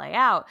going to play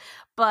out,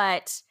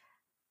 but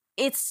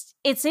it's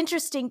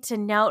interesting to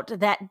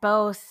note that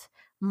both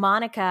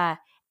Monica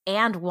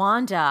and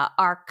Wanda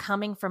are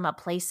coming from a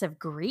place of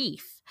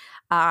grief,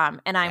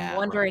 and I'm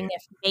wondering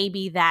if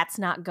maybe that's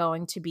not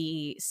going to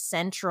be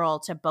central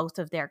to both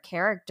of their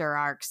character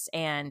arcs,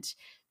 and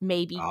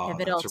maybe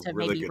pivotal to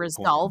really maybe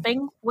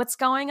resolving what's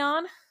going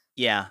on.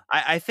 Yeah,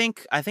 I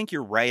think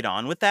you're right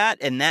on with that,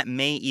 and that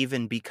may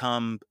even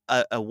become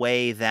a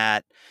way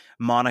that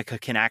Monica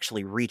can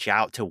actually reach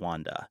out to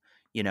Wanda,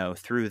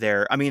 through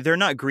their. I mean, they're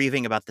not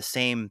grieving about the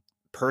same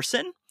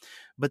person,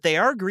 but they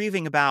are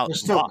grieving about. They're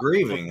still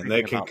grieving, and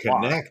they can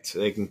connect.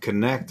 They can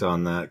connect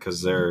on that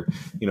because they're,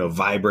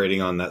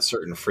 vibrating on that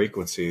certain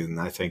frequency, and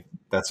I think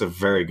that's a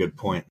very good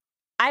point.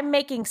 I'm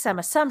making some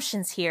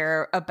assumptions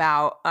here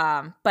about,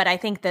 but I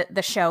think that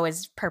the show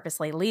is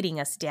purposely leading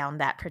us down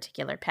that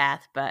particular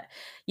path. But,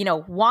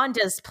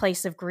 Wanda's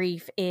place of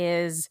grief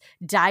is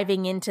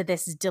diving into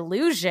this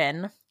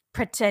delusion,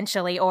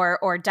 potentially,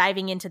 or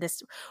diving into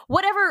this,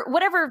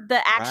 whatever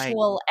the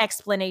actual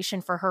explanation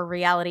for her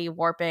reality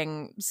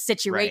warping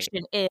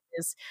situation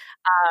is.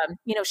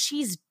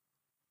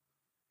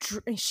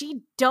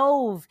 She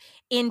dove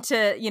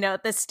into,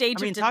 the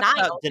stage of denial. Talk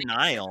about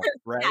denial,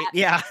 right?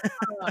 Yeah.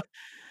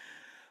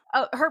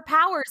 her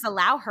powers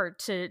allow her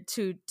to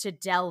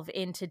delve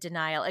into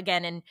denial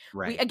again, and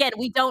Right.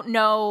 we don't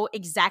know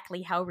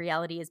exactly how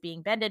reality is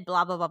being bended.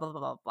 Blah blah blah blah blah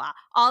blah blah.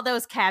 All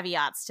those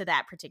caveats to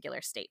that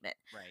particular statement.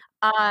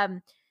 Right.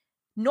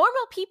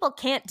 Normal people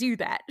can't do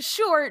that.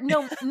 Sure,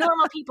 no,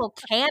 normal people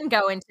can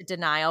go into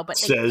denial, but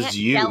Says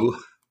you.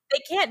 they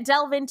can't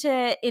delve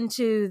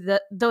into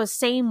the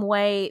same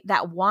way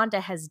that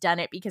Wanda has done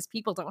it, because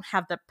people don't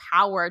have the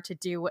power to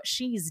do what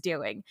she's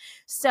doing.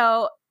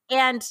 So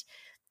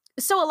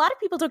a lot of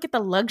people don't get the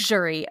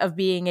luxury of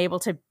being able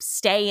to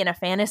stay in a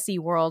fantasy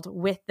world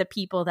with the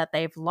people that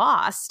they've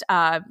lost.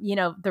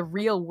 The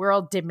real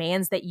world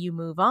demands that you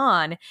move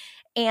on.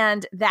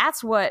 And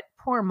that's what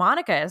poor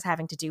Monica is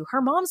having to do.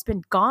 Her mom's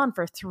been gone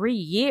for 3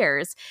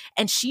 years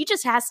and she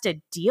just has to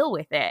deal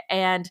with it.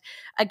 And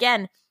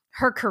again,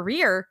 her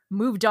career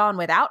moved on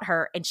without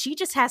her and she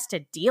just has to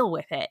deal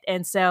with it.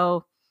 And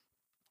so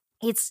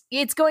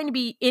it's going to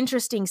be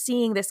interesting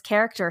seeing this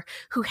character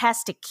who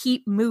has to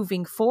keep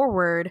moving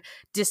forward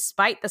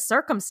despite the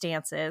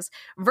circumstances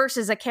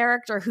versus a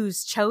character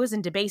who's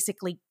chosen to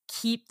basically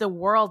keep the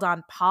world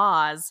on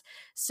pause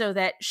so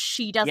that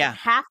she doesn't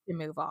have to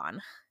move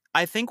on.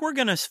 I think we're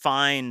going to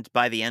find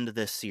by the end of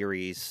this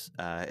series,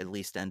 at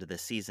least end of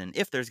this season,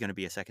 if there's going to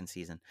be a second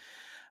season,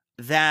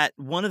 that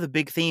one of the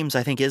big themes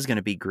I think is going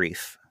to be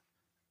grief.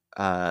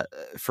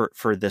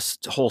 For this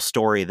whole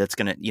story that's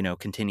going to,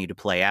 continue to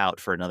play out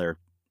for another,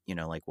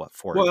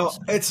 4 Well,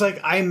 it's like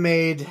I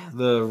made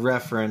the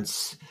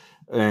reference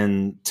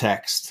in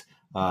text,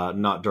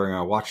 not during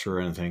our watch or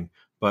anything,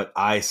 but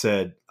I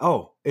said,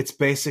 oh, it's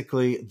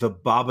basically the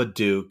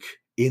Babadook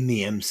in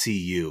the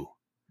MCU.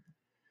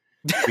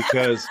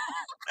 Because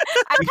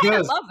I kind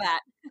of love that.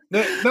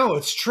 No,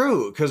 it's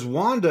true. Because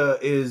Wanda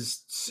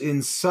is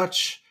in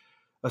such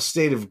a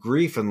state of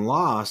grief and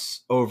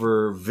loss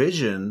over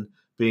Vision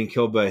being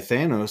killed by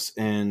Thanos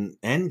in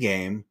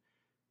Endgame.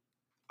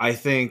 I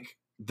think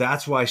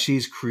that's why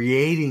she's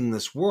creating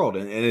this world.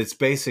 And it's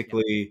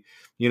basically,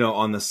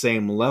 on the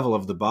same level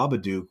of the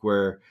Babadook,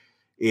 where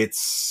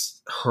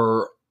it's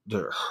her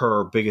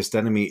biggest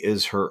enemy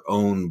is her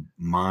own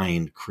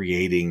mind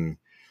creating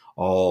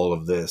all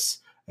of this.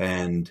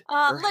 And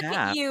look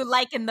at you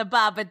liking the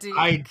Babadook.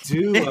 I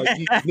do.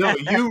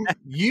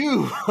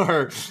 You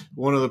are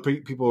one of the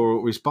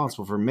people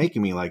responsible for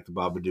making me like the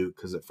Babadook,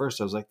 because at first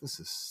I was like, this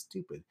is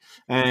stupid.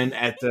 And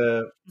at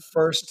the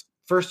first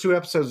 2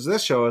 episodes of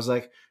this show, I was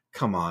like,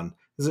 come on,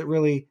 is it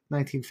really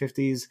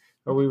 1950s?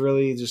 Are we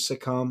really just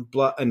sitcom?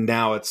 And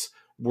now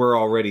we're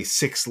already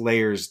 6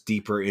 layers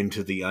deeper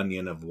into the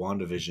onion of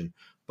WandaVision,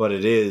 but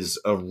it is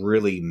a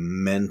really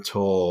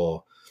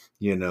mental,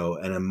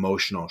 an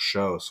emotional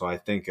show. So I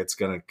think it's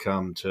going to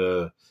come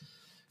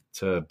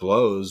to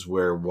blows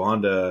where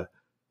Wanda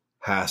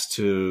has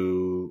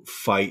to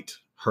fight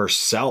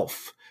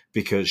herself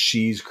because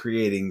she's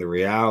creating the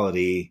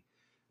reality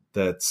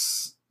that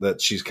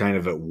she's kind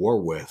of at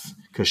war with,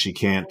 because she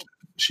can't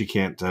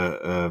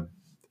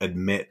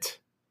admit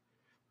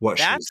what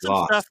that's she's some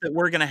lost. stuff that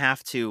we're going to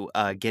have to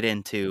get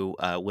into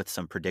with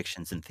some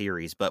predictions and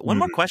theories. But one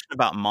more question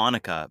about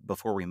Monica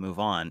before we move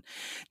on.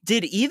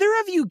 Did either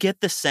of you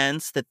get the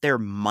sense that there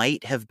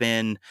might have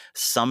been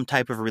some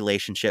type of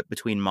relationship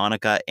between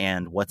Monica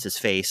and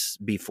what's-his-face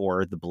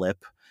before the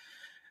blip?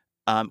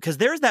 Because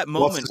there's that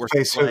moment where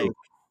she's like,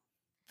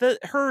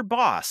 her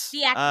boss,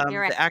 the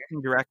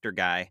acting director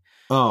guy.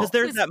 Oh, because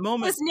there's that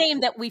moment. Whose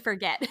name that we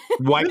forget.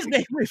 White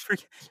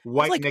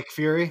like, Nick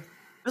Fury.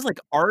 It was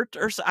like Art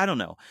or I don't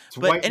know. It's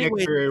White Nick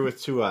Fury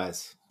with 2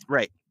 eyes.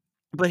 Right.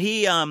 But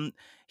he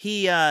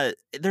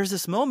there's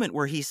this moment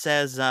where he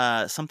says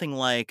something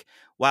like,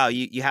 wow,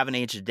 you haven't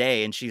aged a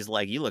day. And she's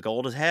like, you look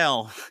old as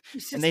hell.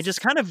 And they just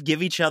kind of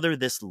give each other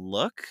this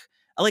look.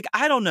 Like,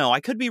 I don't know.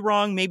 I could be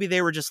wrong. Maybe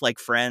they were just like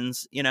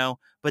friends,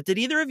 But did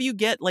either of you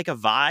get like a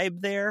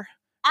vibe there?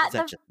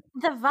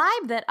 The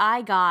vibe that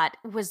I got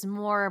was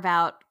more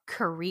about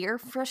career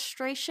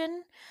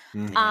frustration.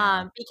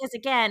 Because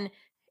again,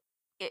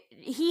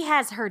 he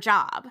has her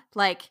job.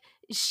 Like,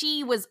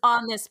 she was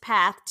on this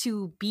path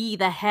to be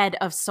the head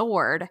of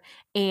S.W.O.R.D.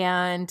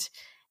 And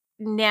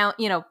now,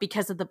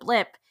 because of the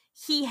blip,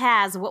 he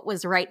has what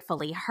was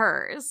rightfully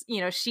hers.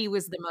 She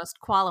was the most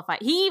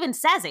qualified. He even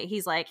says it.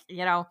 He's like,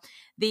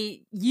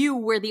 you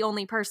were the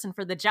only person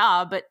for the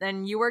job, but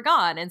then you were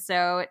gone. And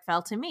so it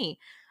fell to me.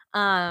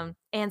 And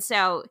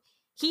so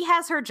he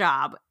has her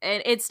job.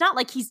 It's not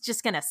like he's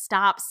just going to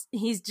stop.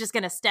 He's just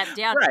going to step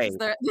down because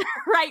the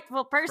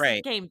rightful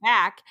person came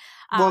back.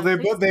 Well,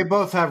 they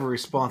both have a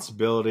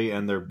responsibility,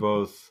 and they're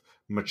both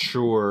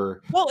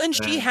mature. Well, and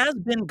she has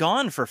been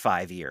gone for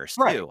 5 years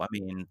too. I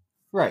mean,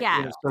 right.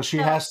 Yeah. So she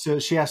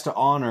has to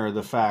honor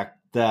the fact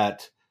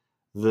that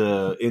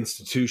the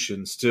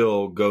institution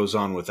still goes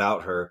on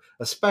without her,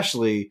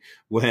 especially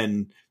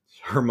when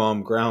her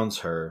mom grounds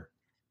her.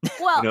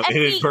 Well,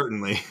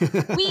 inadvertently.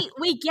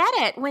 we get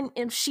it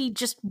when she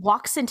just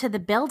walks into the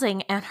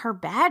building and her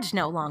badge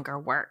no longer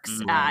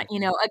works.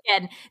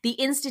 Again, the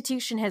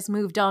institution has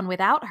moved on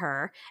without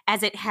her,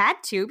 as it had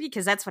to,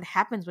 because that's what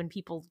happens when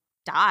people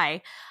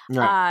die.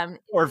 Right.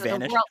 Or The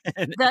vanish world,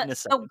 in the a the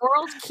second.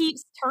 world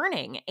keeps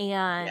turning,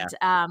 Yeah.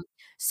 and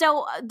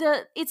so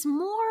it's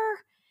more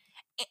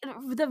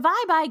the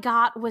vibe I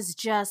got was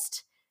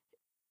just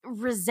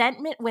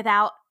resentment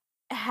without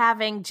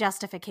having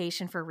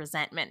justification for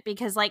resentment,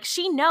 because like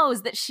she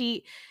knows that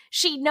she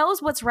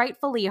knows what's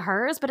rightfully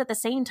hers, but at the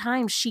same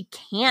time she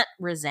can't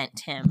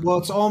resent him.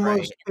 Well,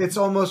 Right. it's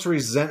almost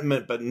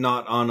resentment, but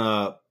not on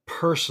a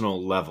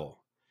personal level.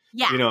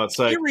 Yeah. You know, it's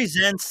She like,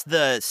 resents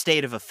the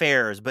state of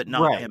affairs, but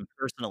not right. him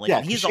personally. Yeah,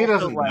 And 'cause he's she also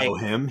doesn't like, know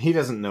him. He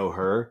doesn't know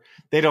her.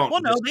 They don't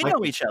well, no, they dislike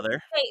know each each other.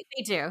 other.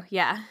 They do.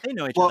 Yeah. They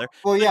know each other.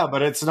 Well, But yeah,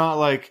 but it's not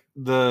like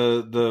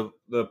the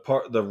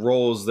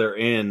roles they're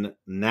in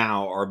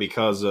now are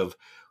because of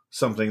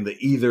something that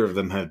either of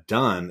them have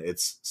done.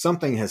 It's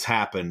something has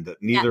happened that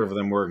Yeah. neither of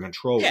them were in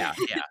control yeah, of.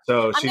 yeah.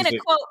 So I'm she's going to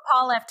quote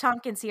Paul F.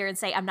 Tompkins here and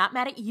say, I'm not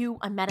mad at you.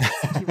 I'm mad at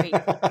the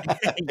situation.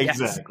 Yes.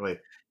 Exactly.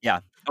 Yeah.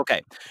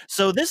 Okay.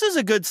 So this is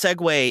a good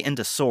segue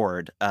into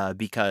Sword,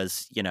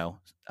 because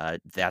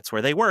that's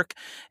where they work,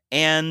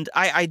 and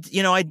I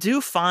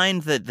do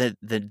find that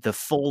the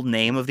full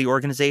name of the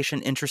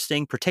organization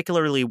interesting,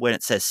 particularly when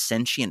it says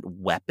sentient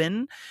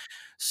weapon.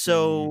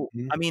 So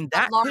Mhm. I mean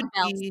that could Alarm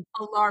bells. be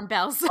Alarm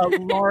bells.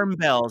 alarm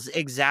bells,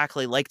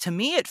 exactly. Like to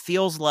me, it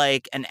feels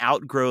like an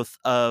outgrowth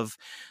of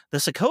the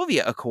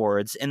Sokovia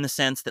Accords in the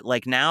sense that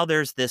like now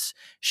there's this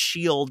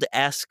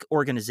shield-esque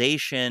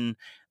organization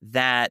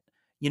that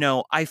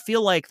I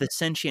feel like the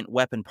sentient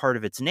weapon part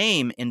of its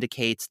name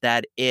indicates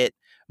that it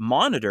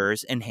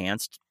monitors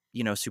enhanced,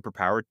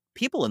 superpowered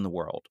people in the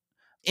world,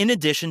 in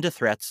addition to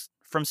threats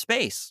from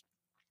space.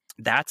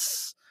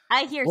 That's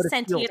I hear what it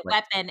feels sentient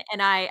like. weapon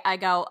and I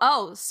go,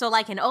 oh, so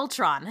like an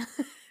Ultron.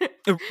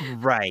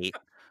 Right,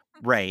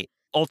 right.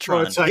 So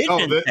Ultron it's like, oh,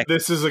 vision tech.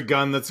 this is a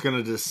gun that's going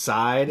to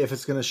decide if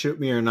it's going to shoot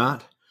me or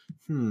not.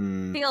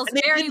 Hmm. Feels And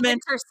they very did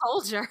mention, Winter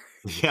Soldier.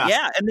 Yeah.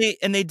 yeah,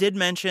 and they did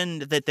mention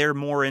that they're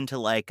more into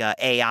like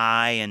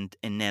AI and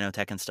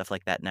nanotech and stuff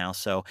like that now.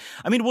 So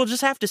I mean, we'll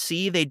just have to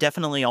see. They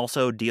definitely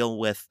also deal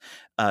with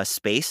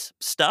space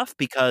stuff,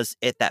 because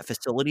at that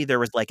facility there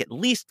was like at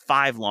least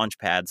 5 launch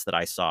pads that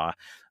I saw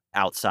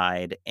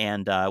outside,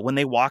 and when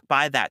they walk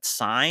by that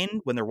sign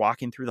when they're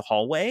walking through the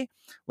hallway,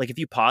 like if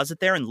you pause it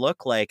there and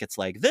look, like it's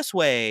like this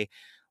way,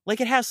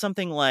 like it has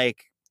something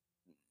like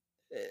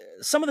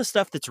some of the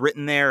stuff that's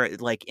written there,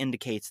 it, like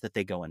indicates that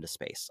they go into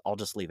space. I'll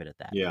just leave it at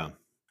that. Yeah.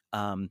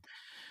 Um,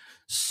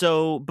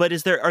 so, but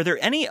are there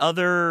any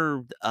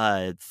other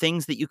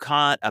things that you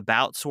caught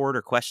about Sword,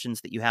 or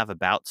questions that you have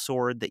about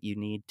Sword that you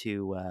need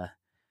to?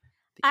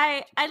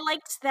 I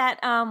liked that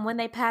when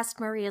they passed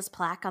Maria's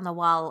plaque on the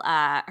wall,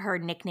 her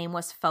nickname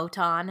was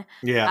Photon.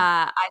 Yeah.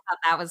 I thought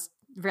that was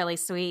really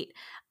sweet.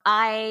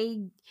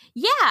 And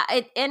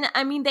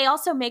I mean, they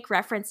also make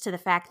reference to the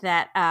fact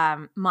that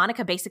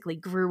Monica basically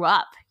grew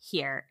up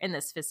here in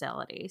this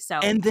facility. So,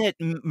 And that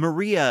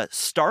Maria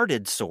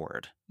started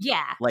Sword,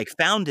 yeah, like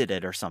founded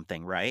it or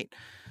something, right?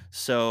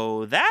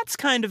 So that's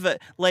kind of a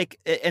like,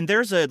 and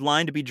there's a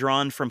line to be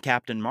drawn from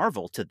Captain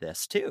Marvel to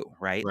this too,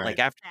 right? Right. Like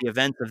after the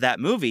events of that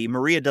movie,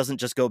 Maria doesn't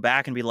just go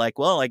back and be like,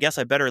 well, I guess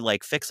I better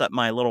like fix up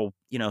my little,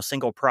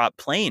 single prop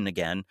plane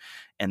again,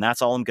 and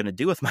that's all I'm going to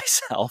do with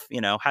myself.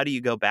 How do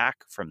you go back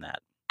from that?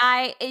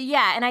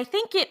 and I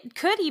think it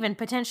could even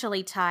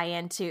potentially tie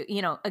into,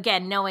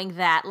 again, knowing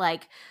that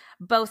like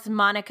both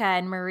Monica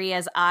and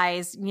Maria's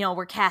eyes,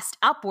 were cast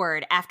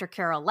upward after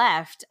Carol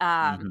left.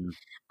 Mhm.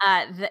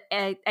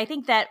 I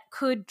think that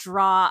could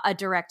draw a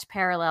direct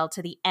parallel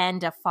to the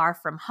end of Far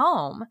From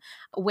Home,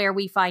 where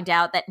we find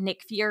out that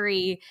Nick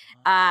Fury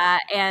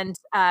and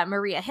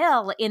Maria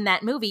Hill in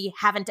that movie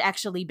haven't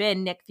actually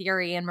been Nick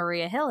Fury and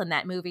Maria Hill in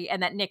that movie,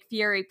 and that Nick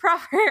Fury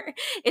proper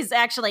is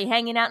actually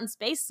hanging out in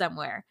space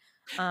somewhere.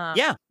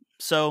 Yeah.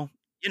 So,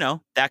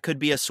 that could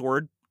be a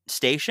Sword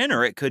station,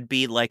 or it could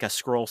be like a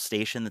scroll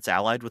station that's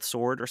allied with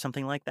Sword or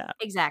something like that.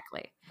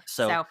 Exactly.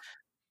 So, So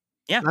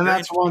yeah. And very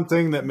that's interesting. one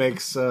thing that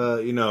makes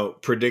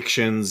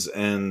predictions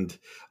and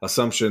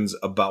assumptions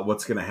about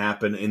what's going to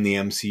happen in the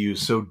MCU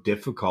so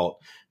difficult,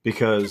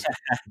 because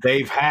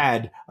they've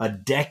had a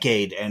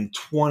decade and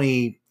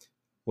 20,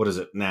 what is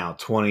it now,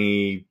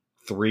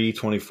 23,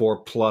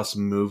 24 plus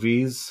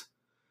movies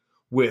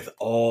with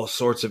all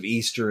sorts of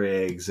Easter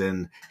eggs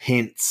and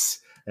hints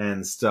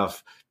and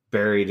stuff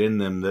buried in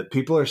them that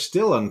people are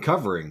still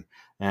uncovering.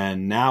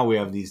 And now we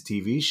have these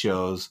TV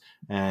shows,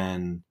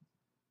 and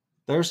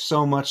there's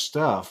so much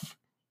stuff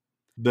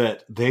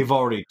that they've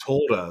already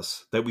told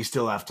us that we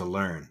still have to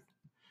learn,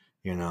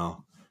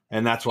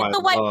 and that's why I the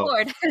love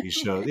whiteboard. these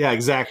shows. Yeah,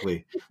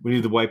 exactly. We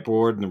need the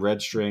whiteboard and the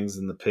red strings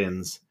and the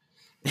pins.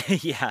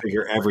 Yeah.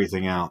 Figure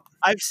everything out.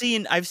 I've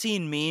seen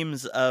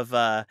memes of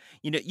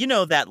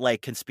that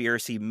like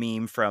conspiracy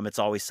meme from It's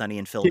Always Sunny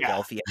in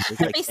Philadelphia. It was,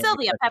 like, Pepe saying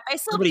Sylvia, that Pepe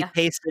somebody Sylvia.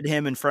 pasted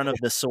him in front of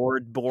the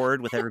Sword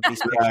board with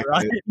everybody's picture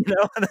on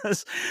Exactly.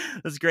 it.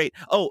 That's great.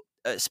 Oh,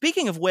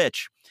 speaking of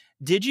which,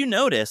 did you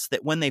notice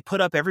that when they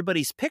put up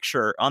everybody's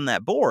picture on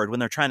that board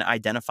when they're trying to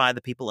identify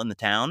the people in the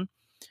town,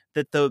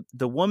 that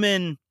the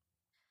woman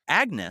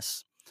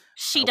Agnes,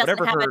 She doesn't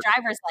whatever have a her.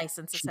 driver's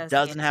license She associated.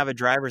 doesn't have a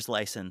driver's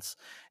license,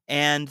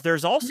 and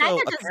there's also Neither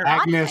a does par- Dottie,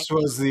 I Agnes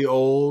think. was the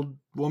old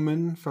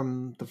woman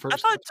from the I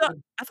first thought Do-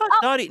 episode. I thought Oh,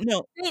 Dottie.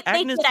 No, They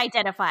Agnes. did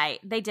identify.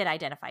 They did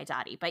identify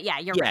Dottie, but yeah,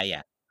 you're Yeah, right.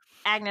 yeah,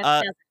 Agnes uh,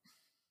 doesn't.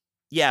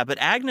 yeah. But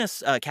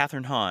Agnes,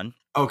 Catherine Hahn.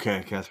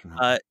 Okay, Catherine.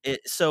 Hahn.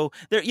 So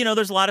there,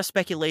 there's a lot of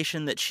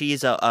speculation that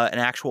she's an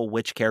actual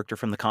witch character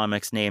from the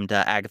comics named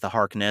Agatha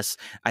Harkness.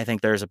 I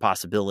think there's a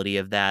possibility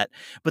of that.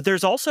 But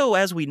there's also,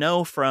 as we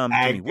know from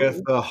Jimmy Woo,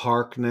 Agatha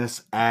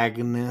Harkness,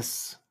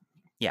 Agnes.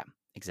 yeah,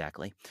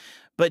 exactly.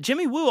 But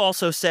Jimmy Woo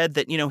also said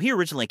that he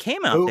originally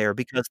came out Who? there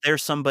because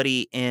there's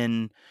somebody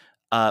in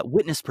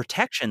witness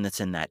protection that's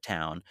in that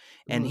town,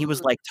 and he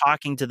was like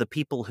talking to the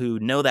people who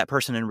know that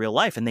person in real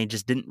life, and they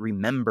just didn't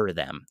remember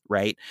them,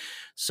 right?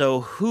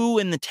 So who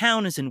in the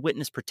town is in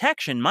witness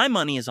protection? My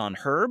money is on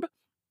Herb,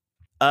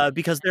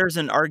 because there's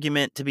an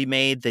argument to be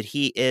made that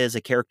he is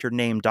a character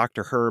named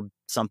Dr. Herb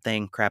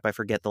something, crap, I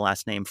forget the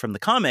last name, from the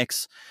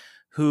comics,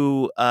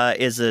 who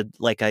is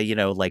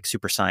like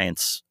super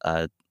science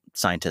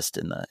scientist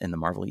in the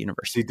Marvel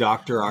universe. See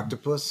Dr.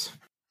 Octopus?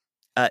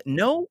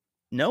 No,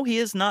 he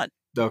is not.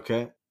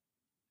 Okay.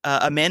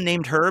 A man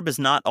named Herb is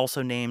not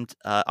also named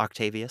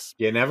Octavius.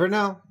 You never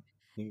know.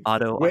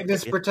 Otto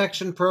Witness Octavius.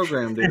 protection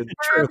program, dude.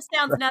 Herb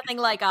sounds nothing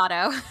like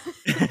Otto.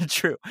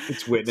 True.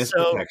 It's witness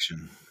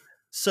protection.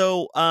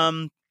 So,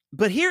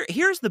 but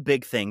here's the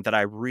big thing that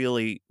I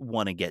really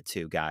want to get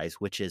to, guys,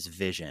 which is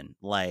Vision.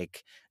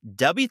 Like,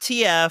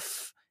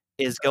 WTF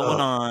is going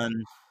on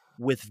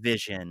with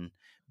Vision?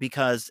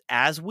 Because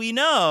as we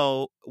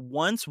know,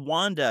 once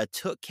Wanda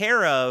took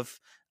care of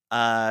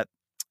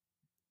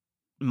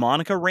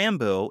Monica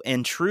Rambeau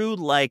in true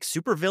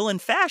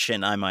supervillain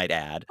fashion, I might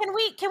add.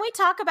 Can we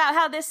talk about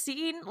how this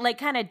scene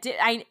kind of did?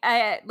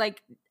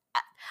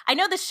 I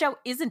know this show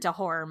isn't a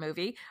horror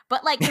movie,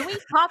 but can we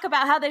talk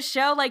about how this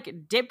show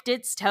dipped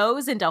its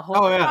toes into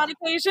horror on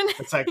occasion?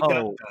 It's like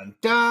dun dun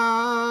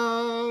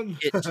dun.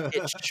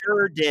 It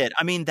sure did.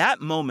 I mean,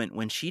 that moment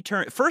when she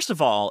turned. First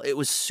of all, it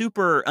was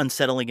super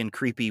unsettling and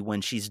creepy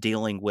when she's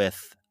dealing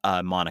with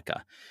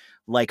Monica.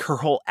 Like, her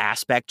whole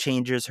aspect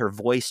changes, her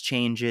voice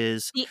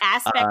changes, the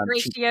aspect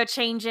ratio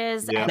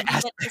changes, Yeah. and we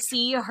get to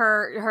see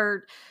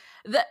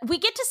we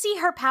get to see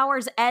her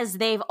powers as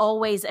they've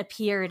always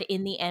appeared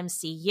in the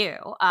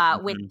MCU,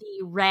 with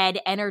the red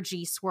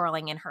energy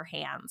swirling in her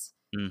hands.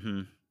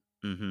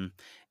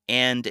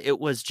 And it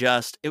was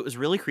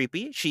really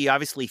creepy. She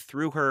obviously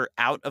threw her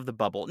out of the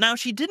bubble. Now,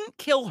 she didn't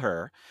kill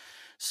her,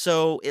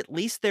 so at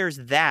least there's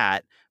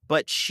that.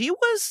 But she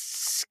was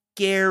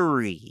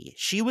scary.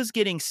 She was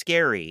getting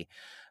scary.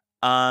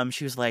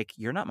 She was like,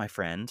 "You're not my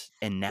friend,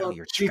 and now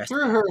you're." She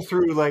threw her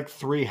through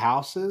 3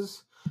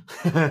 houses.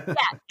 Yeah,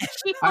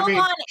 she full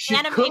on she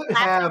anime could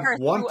have blasted her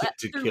wanted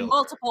to through kill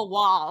multiple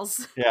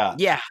walls.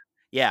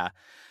 Yeah.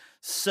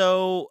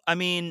 So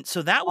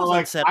that was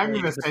unsettling. I'm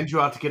going to send you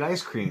out to get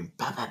ice cream.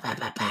 Bah, bah, bah,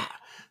 bah, bah.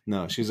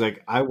 No, she's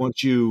like, I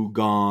want you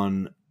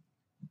gone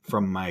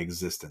from my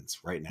existence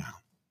right now.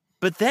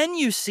 But then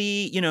you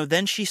see,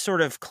 then she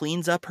sort of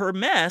cleans up her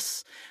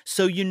mess.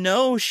 So,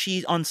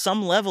 she on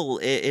some level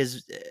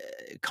is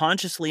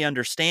consciously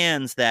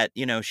understands that,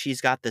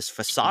 she's got this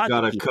facade.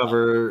 She's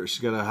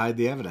got to hide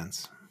the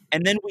evidence.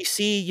 And then we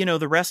see,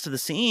 the rest of the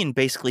scene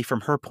basically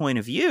from her point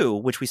of view,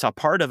 which we saw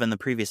part of in the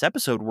previous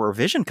episode, where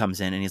Vision comes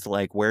in and he's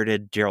like, "Where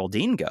did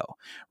Geraldine go?"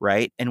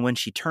 Right. And when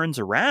she turns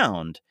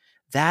around,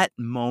 that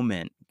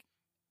moment,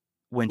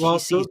 when she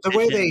sees the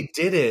way they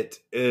did it,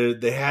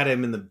 they had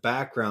him in the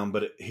background,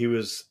 but he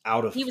was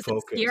out of focus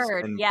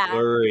obscured, and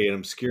blurry and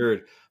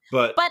obscured.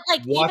 But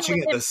watching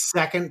it the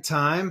second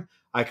time,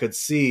 I could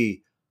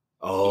see,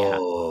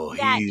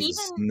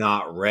 he's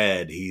not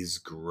red, he's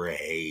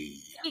gray.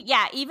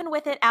 Yeah, even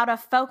with it out of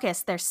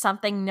focus, there's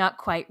something not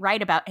quite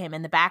right about him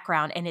in the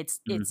background, and it's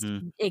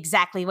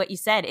exactly what you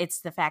said. It's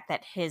the fact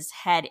that his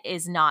head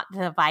is not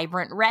the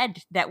vibrant red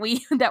that we're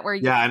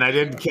and I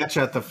didn't catch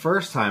that the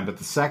first time, but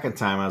the second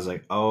time I was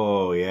like,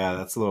 oh yeah,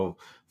 that's a little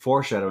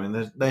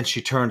foreshadowing. Then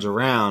she turns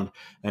around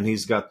and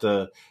he's got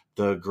the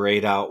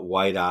grayed out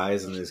white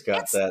eyes, and he's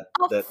got that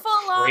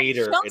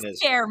crater in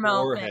his forehead.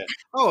 Moment.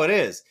 Oh, it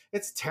is.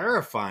 It's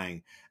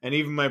terrifying. And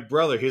even my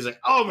brother, he's like,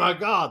 "Oh my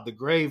god, the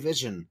gray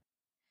Vision."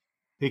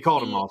 He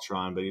called him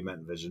Ultron, but he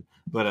meant Vision.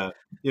 But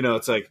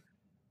it's like,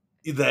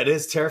 that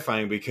is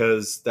terrifying,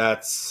 because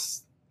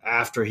that's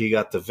after he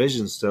got the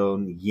Vision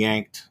Stone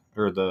yanked,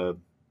 or the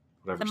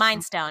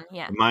Mind Stone,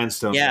 yeah. The Mind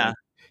Stone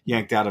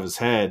yanked out of his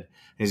head.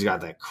 He's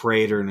got that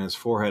crater in his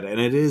forehead, and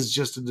it is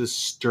just a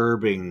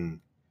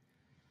disturbing.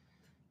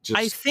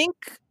 I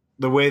think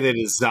the way they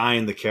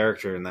designed the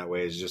character in that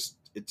way is just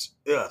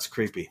it's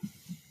creepy.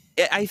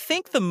 I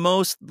think the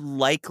most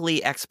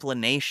likely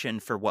explanation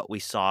for what we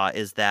saw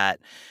is that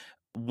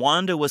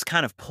Wanda was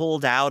kind of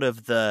pulled out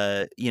of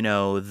the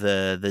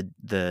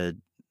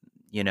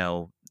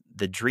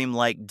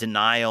dreamlike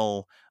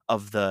denial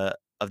of the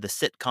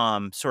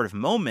sitcom sort of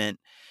moment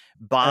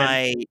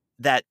by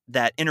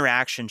that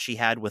interaction she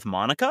had with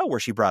Monica, where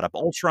she brought up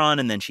Ultron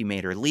and then she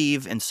made her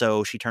leave, and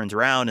so she turns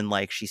around and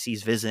like she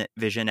sees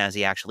Vision as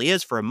he actually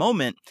is for a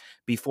moment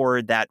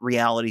before that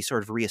reality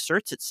sort of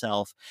reasserts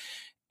itself,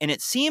 and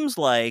it seems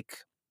like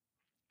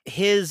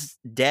his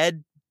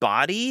dead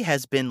body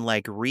has been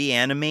like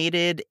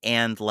reanimated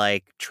and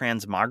like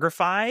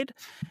transmogrified.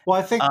 Well,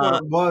 I think what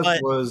it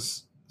But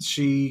was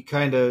she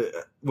kind of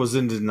was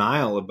in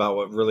denial about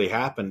what really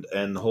happened,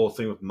 and the whole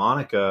thing with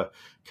Monica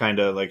kind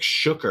of like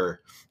shook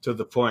her to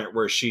the point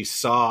where she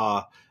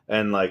saw,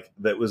 and like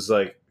that was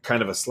like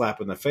kind of a slap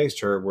in the face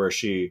to her, where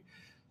she,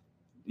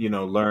 you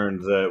know,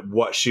 learned that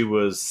what she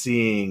was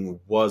seeing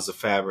was a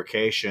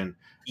fabrication.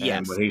 And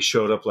yes, when he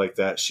showed up like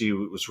that, she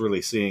was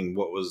really seeing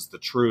what was the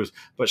truth,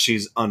 but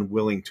she's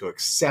unwilling to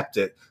accept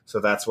it. So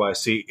that's why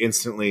she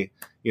instantly,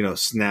 you know,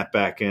 snapped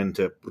back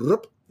into,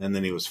 and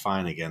then he was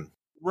fine again.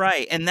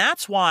 right, and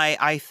that's why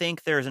I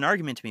think there's an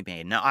argument to be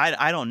made. Now,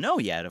 I don't know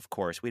yet, of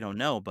course, we don't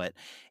know, but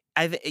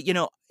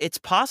it's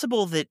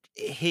possible that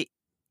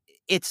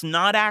it's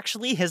not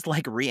actually his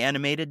like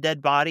reanimated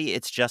dead body.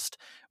 It's just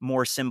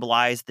more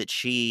symbolized that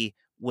she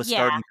was Yeah.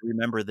 starting to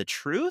remember the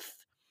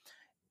truth,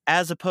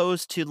 as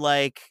opposed to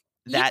like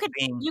You that could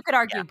being you could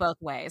argue both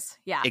ways.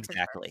 Yeah, for sure.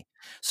 exactly.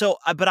 So,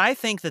 but I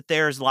think that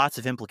there's lots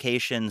of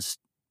implications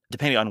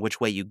depending on which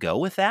way you go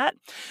with that,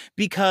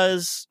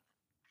 because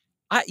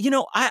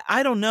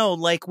I don't know,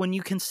 like when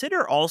you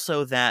consider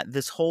also that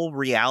this whole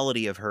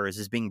reality of hers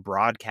is being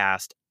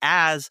broadcast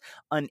as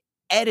an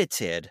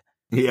edited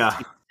Yeah.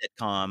 TV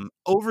sitcom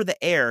over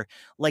the air,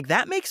 like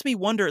that makes me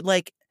wonder,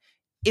 like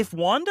if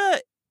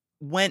Wanda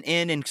went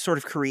in and sort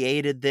of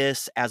created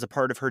this as a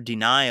part of her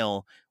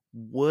denial,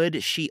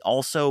 would she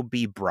also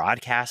be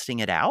broadcasting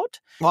it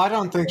out? Well, I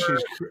don't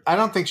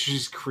think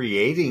she's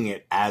creating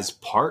it as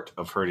part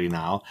of her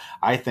denial.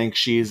 I think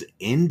she's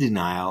in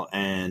denial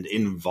and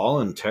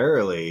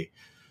involuntarily,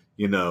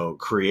 you know,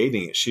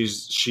 creating it.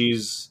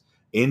 She's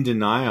in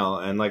denial,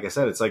 and like I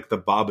said, it's like the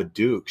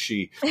Babadook.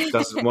 She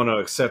doesn't want to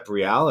accept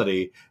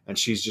reality, and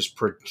she's just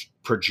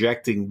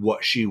projecting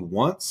what she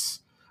wants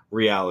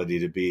reality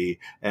to be.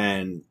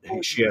 And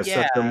she has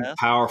such a Yeah.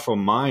 powerful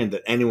mind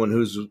that anyone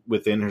who's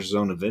within her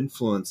zone of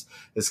influence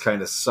is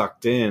kind of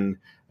sucked in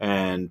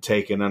and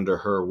taken under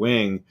her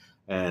wing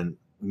and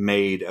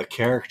made a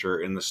character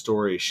in the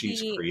story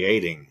she's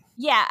creating.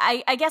 Yeah,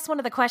 I guess one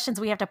of the questions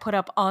we have to put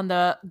up on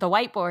the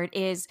whiteboard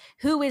is,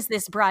 who is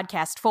this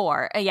broadcast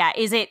for? Yeah,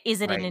 is it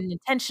Right. an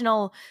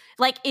intentional,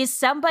 like, is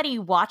somebody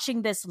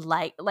watching this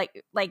like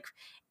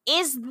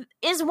is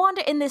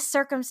Wanda in this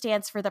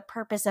circumstance for the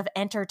purpose of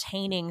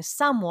entertaining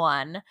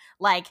someone?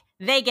 Like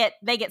they get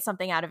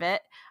something out of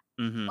it.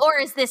 Mhm. Or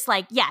is this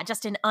like, yeah,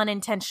 just an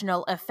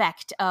unintentional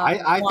effect of I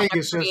think Wanda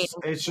it's creating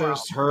it's this world?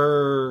 just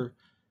her,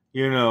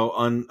 you know,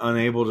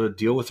 unable to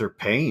deal with her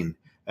pain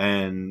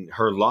and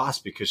her loss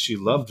because she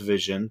loved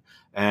Vision,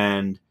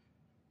 and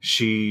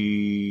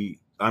she,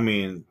 I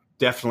mean,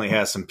 definitely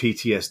has some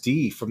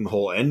PTSD from the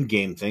whole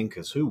Endgame thing,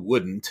 because who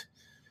wouldn't,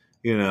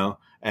 you know?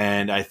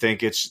 And I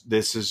think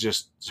this is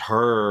just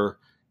her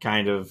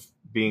kind of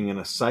being in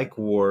a psych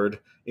ward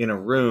in a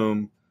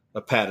room,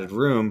 a padded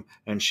room,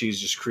 and she's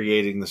just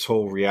creating this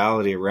whole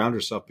reality around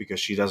herself because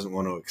she doesn't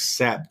want to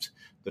accept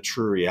the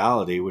true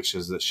reality, which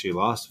is that she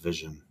lost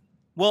Vision.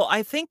 Well,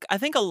 I think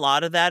a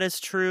lot of that is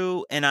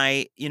true, and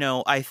I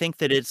think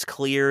that it's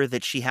clear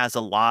that she has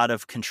a lot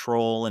of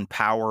control and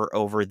power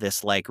over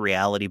this like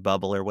reality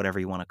bubble or whatever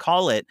you want to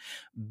call it.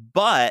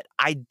 But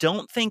I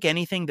don't think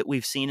anything that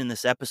we've seen in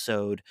this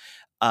episode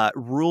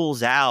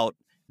rules out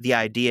the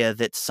idea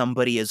that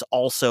somebody is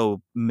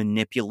also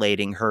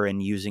manipulating her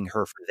and using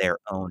her for their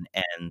own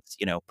ends.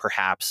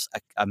 Perhaps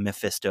a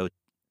Mephisto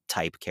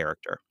type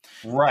character,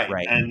 Right.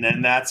 right?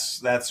 And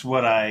that's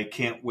what I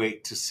can't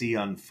wait to see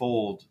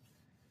unfold.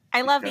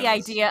 I love the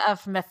Because- idea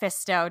of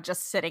Mephisto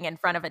just sitting in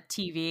front of a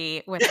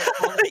TV with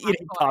a bowl of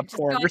Eating popcorn, just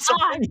popcorn going, or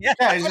something. Yeah.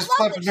 Yeah, he's just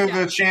love flipping this through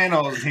show. the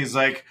channels. He's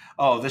like,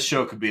 "Oh, this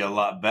show could be a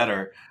lot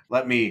better.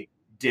 Let me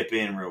dip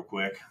in real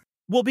quick."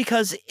 Well,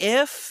 because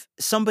if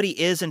somebody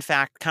is in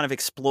fact kind of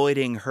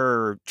exploiting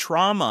her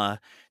trauma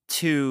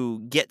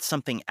to get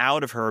something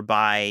out of her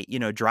by,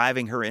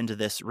 driving her into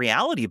this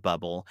reality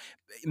bubble,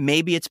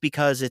 maybe it's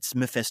because it's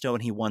Mephisto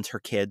and he wants her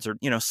kids or,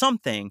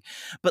 something.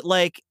 But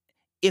like,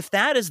 if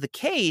that is the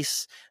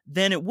case,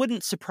 then it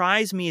wouldn't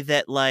surprise me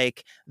that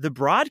like the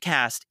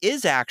broadcast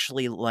is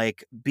actually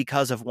like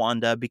because of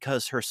Wanda,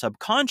 because her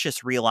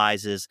subconscious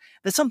realizes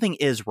that something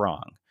is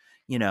wrong,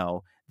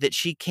 that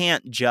she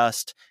can't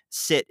just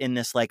sit in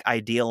this like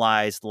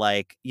idealized,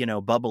 like,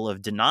 bubble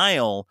of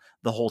denial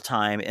the whole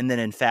time. And then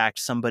in fact,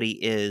 somebody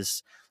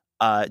is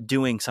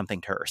doing something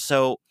to her.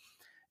 So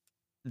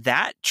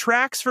that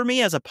tracks for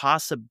me as a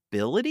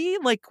possibility.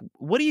 Like,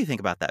 what do you think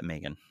about that,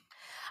 Megan?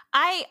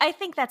 I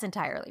think that's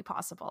entirely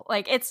possible.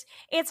 Like it's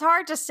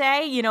hard to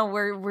say,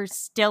 we're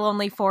still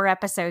only 4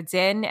 episodes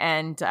in,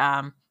 and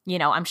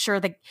I'm sure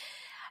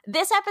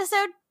this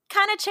episode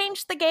kind of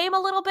changed the game a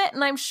little bit,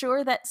 and I'm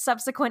sure that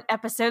subsequent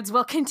episodes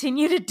will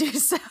continue to do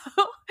so.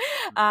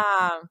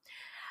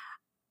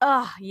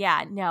 Oh,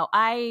 yeah, no,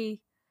 I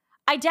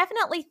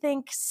definitely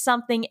think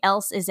something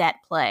else is at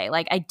play.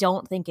 Like, I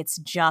don't think it's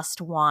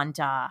just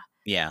Wanda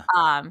Yeah.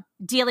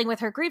 dealing with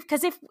her grief,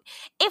 because if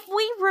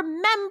we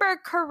remember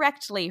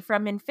correctly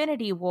from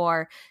Infinity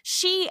War,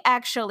 she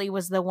actually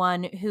was the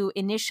one who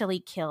initially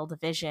killed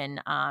Vision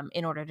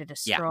in order to Yeah.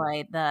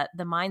 destroy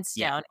the Mind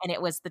Yeah. Stone, and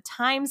it was the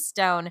Time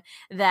Stone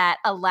that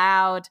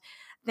allowed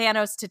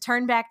Thanos to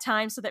turn back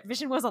time so that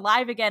Vision was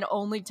alive again,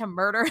 only to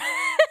murder him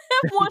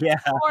once Yeah.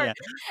 more. Yeah.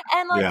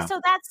 And like, Yeah.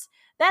 so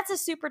that's a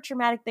super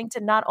traumatic thing,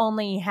 to not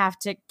only have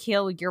to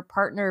kill your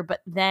partner,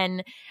 but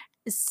then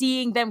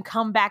seeing them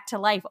come back to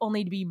life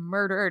only to be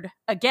murdered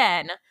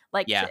again,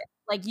 like Yeah.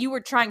 like you were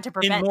trying to In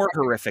prevent more that.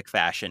 horrific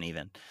fashion,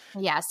 even.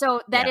 Yeah,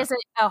 so that Yeah. is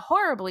a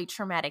horribly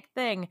traumatic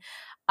thing.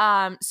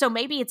 So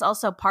maybe it's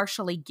also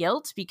partially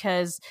guilt,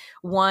 because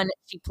one,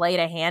 she played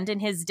a hand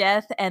in his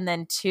death, and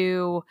then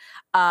two,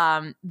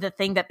 the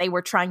thing that they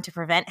were trying to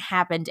prevent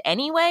happened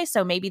anyway.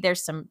 So maybe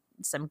there's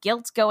some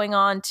guilt going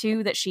on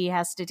too that she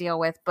has to deal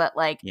with. But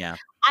like, Yeah.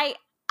 I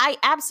I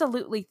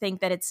absolutely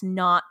think that it's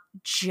not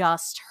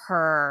just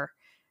her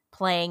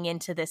playing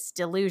into this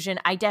delusion.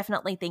 I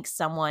definitely think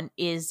someone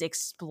is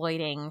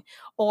exploiting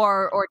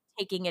or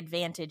taking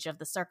advantage of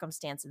the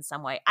circumstance in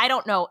some way. I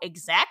don't know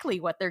exactly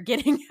what they're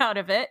getting out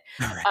of it.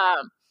 All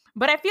right.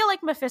 But I feel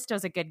like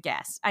Mephisto's a good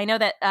guess. I know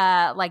that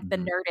like the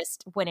Mhm.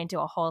 Nerdist went into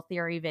a whole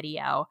theory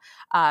video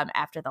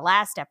after the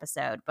last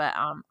episode, but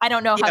I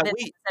don't know how Yeah, this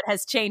episode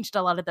has changed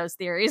a lot of those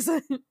theories.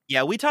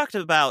 Yeah, we talked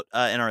about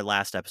in our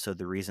last episode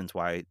the reasons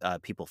why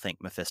people think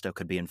Mephisto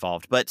could be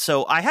involved. But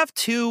so I have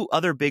two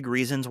other big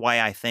reasons why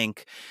I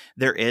think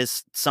there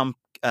is some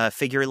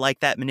figure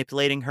like that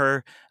manipulating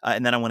her.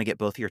 And then I want to get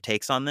both of your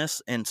takes on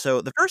this. And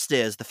so the first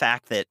is the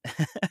fact that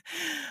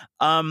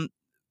um,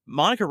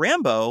 Monica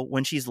Rambeau,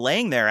 when she's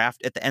laying there at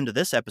the end of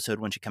this episode,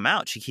 when she come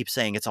out, she keeps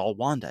saying, "It's all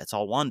Wanda. It's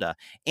all Wanda."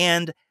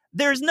 And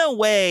there's no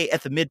way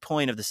at the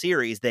midpoint of the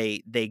series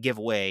they give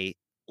away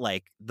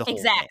like the whole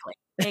thing. Exactly.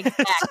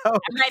 Exactly. So,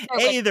 I'm right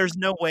there with A, there's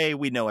no way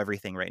we know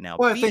everything right now.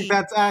 Well, B,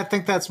 I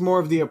think that's more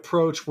of the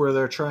approach where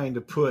they're trying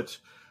to put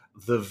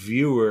the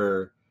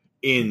viewer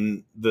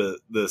in the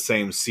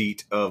same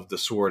seat of the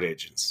SWORD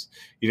agents.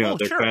 You know, Oh,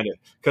 they're sure. kind of,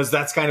 because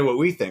that's kind of what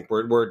we think.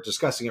 We're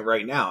discussing it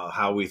right now,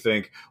 how we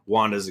think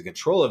Wanda's in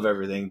control of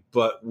everything,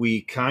 but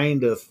we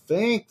kind of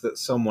think that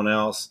someone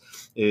else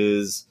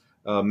is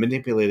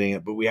manipulating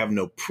it, but we have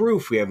no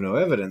proof, we have no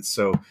evidence,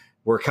 so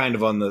we're kind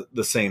of on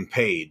the same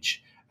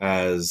page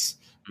as,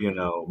 you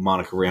know,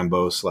 Monica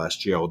Rambeau /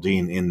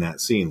 Geraldine in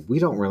that scene. We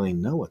don't really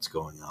know what's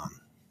going on.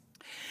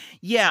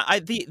 Yeah,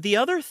 the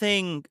other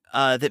thing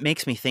that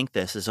makes me think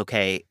this is,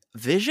 okay,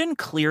 Vision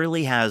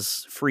clearly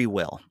has free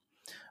will.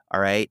 All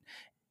right.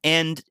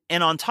 And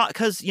on top,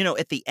 because, you know,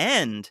 at the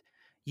end,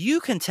 you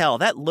can tell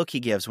that look he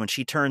gives when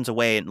she turns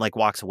away and like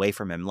walks away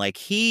from him. Like,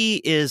 he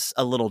is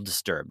a little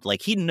disturbed.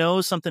 Like, he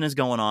knows something is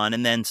going on.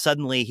 And then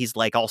suddenly he's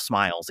like all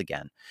smiles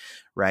again.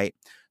 Right.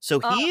 So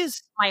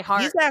my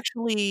heart.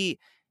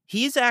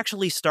 he's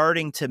actually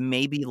starting to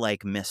maybe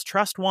like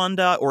mistrust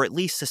Wanda, or at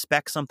least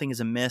suspect something is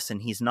amiss,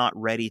 and he's not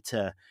ready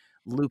to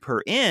loop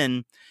her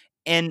in.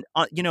 And,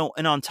 you know,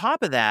 and on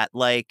top of that,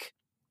 like,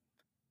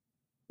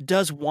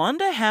 does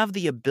Wanda have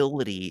the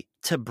ability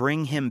to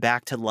bring him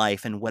back to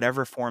life in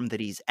whatever form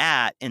that he's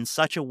at, in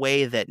such a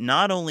way that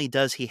not only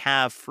does he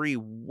have free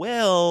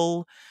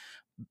will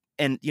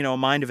and, you know, a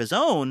mind of his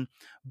own,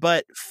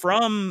 but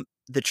from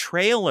the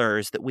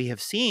trailers that we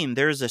have seen,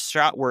 there's a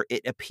shot where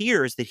it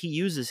appears that he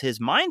uses his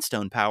Mind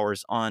Stone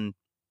powers on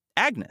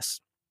Agnes.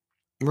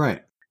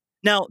 Right.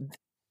 Now,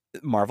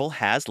 Marvel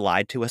has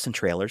lied to us in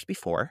trailers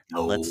before.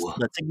 No.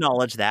 Let's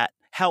acknowledge that.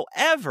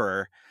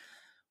 However,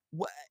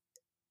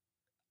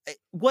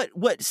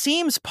 what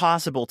seems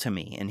possible to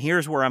me, and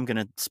here's where I'm going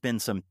to spin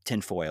some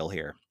tinfoil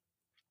here.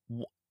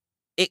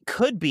 It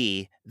could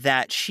be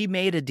that she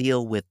made a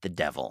deal with the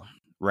devil,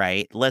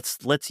 right?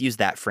 Let's use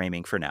that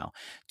framing for now,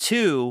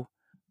 to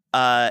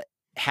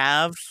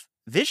have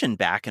Vision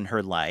back in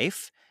her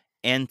life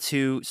and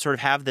to sort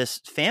of have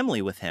this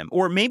family with him.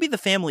 Or maybe the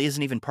family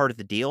isn't even part of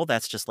the deal.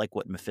 That's just like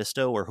what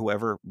Mephisto or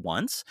whoever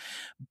wants.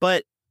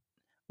 But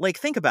like,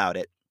 think about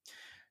it.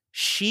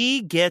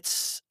 She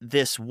gets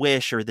this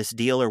wish or this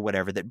deal or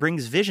whatever that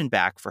brings Vision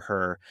back for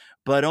her,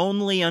 but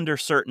only under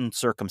certain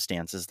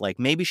circumstances. Like,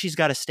 maybe she's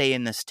got to stay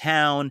in this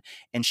town,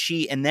 and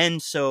then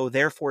so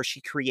therefore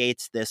she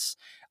creates this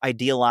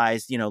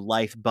idealized, you know,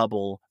 life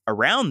bubble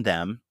around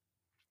them,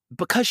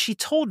 because she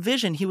told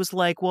Vision, he was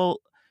like, well,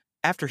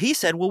 after he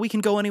said, well, we can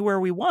go anywhere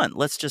we want.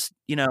 Let's just,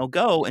 you know,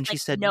 go. And she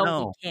said, no,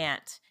 no, we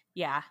can't.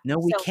 Yeah. no,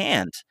 we So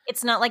can't.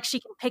 it's not like she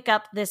can pick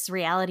up this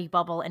reality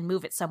bubble and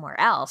move it somewhere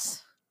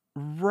else.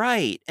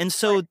 Right. And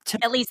so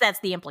At least that's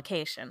the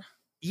implication.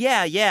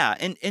 yeah.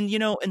 And, you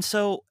know, and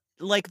so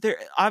like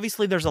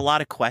obviously there's a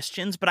lot of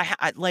questions, but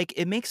I like,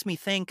 it makes me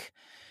think,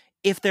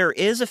 if there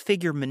is a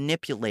figure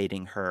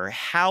manipulating her,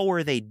 how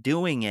are they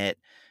doing it?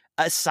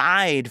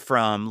 Aside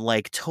from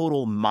like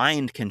total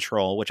mind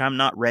control, which I'm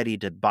not ready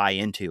to buy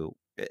into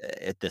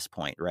at this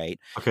point, right?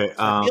 Okay. So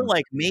I feel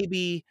like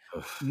maybe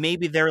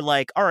they're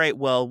like, all right,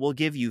 well, we'll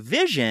give you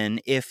vision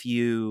if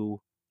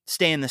you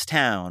stay in this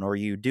town or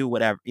you do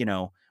whatever,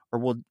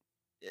 or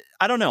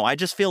I don't know. I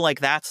just feel like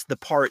that's the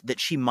part that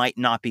she might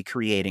not be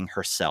creating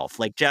herself.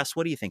 Like, Jess,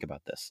 what do you think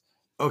about this?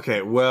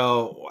 Okay,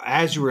 well,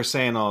 as you were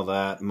saying all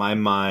that, my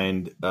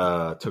mind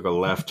took a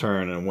left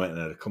turn and went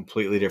in a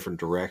completely different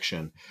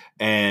direction.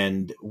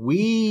 And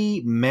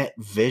we met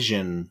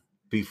Vision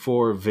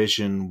before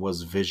Vision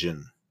was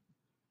Vision.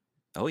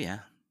 Oh, yeah.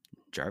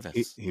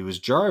 Jarvis. He was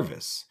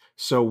Jarvis.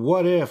 So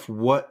what if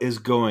what is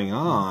going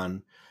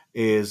on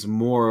is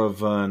more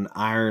of an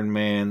Iron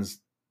Man's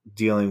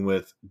dealing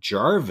with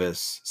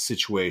Jarvis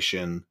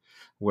situation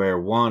where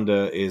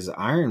Wanda is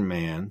Iron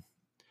Man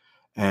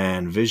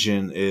and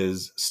Vision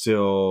is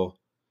still,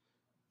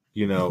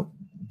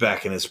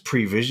 back in his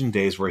pre-Vision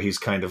days where he's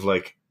kind of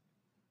like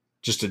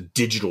just a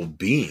digital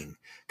being.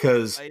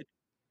 Because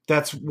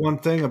that's one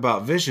thing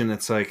about Vision.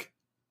 It's like,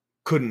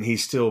 couldn't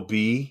there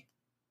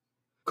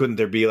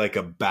be like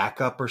a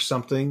backup or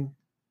something?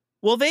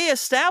 Well, they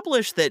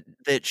established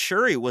that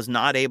Shuri was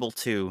not able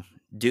to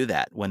do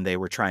that when they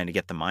were trying to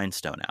get the Mind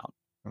Stone out.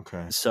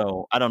 Okay.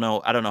 So I don't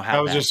know how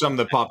that was just something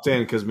that popped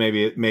in because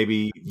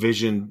maybe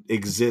Vision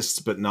exists,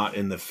 but not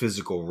in the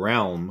physical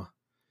realm.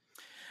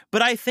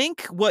 But I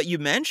think what you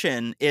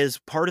mention is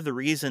part of the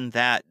reason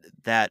that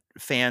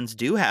fans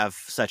do have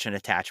such an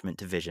attachment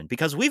to Vision,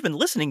 because we've been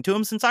listening to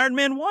him since Iron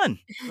Man 1,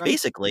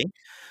 basically.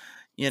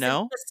 Since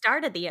the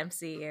start of the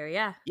MCU,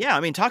 yeah. Yeah, I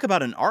mean, talk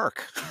about an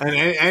arc. And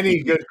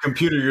any good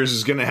computer yours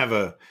is going to have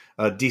a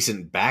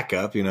decent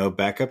backup.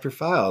 Back up your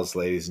files,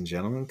 ladies and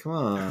gentlemen. Come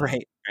on.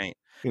 Right.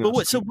 But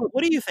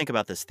what do you think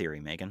about this theory,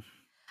 Megan?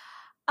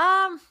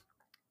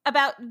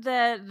 About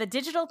the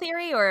digital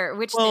theory or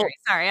which theory?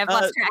 Sorry, I've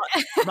lost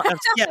track.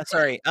 Yeah,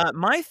 sorry.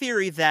 My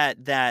theory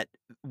that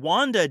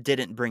Wanda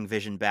didn't bring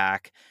Vision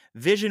back.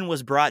 Vision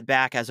was brought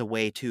back as a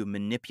way to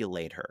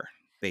manipulate her,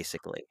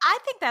 basically. I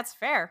think that's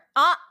fair.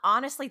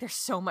 Honestly, there's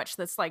so much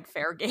that's like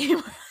fair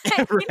game.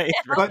 Right.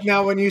 But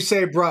now when you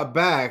say brought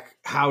back,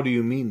 how do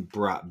you mean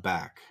brought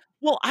back?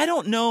 Well, I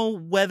don't know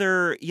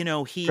whether,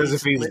 because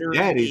if he's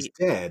dead, he's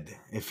dead.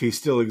 If he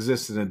still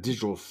exists in a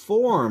digital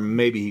form,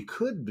 maybe he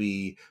could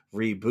be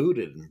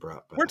rebooted and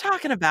brought back. We're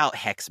talking about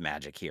hex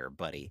magic here,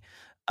 buddy.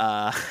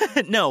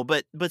 No,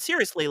 but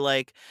seriously,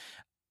 like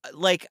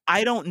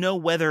I don't know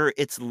whether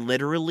it's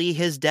literally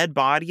his dead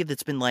body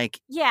that's been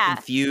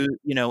infused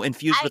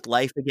with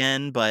life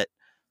again, but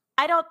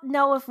I don't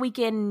know if we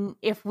can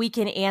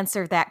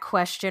answer that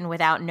question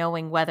without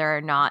knowing whether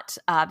or not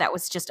that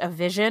was just a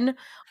vision,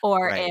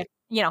 or if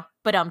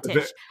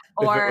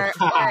or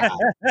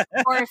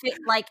if it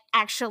like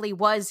actually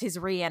was his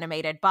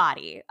reanimated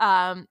body.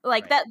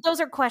 That those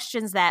are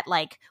questions that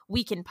like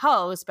we can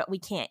pose, but we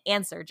can't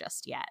answer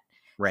just yet.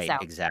 Right, so.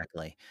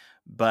 Exactly.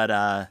 But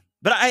I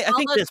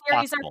think those this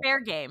theories are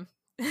fair game.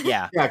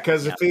 Yeah. Yeah,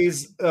 because if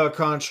he's a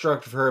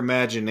construct of her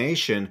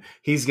imagination,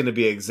 he's going to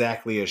be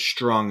exactly as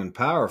strong and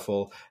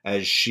powerful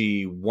as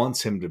she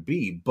wants him to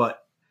be.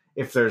 But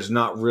if there's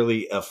not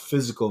really a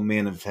physical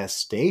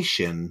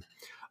manifestation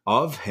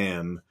of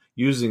him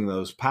using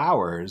those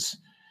powers,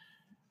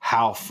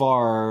 how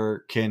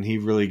far can he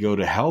really go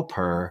to help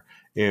her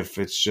if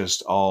it's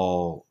just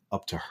all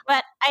up to her?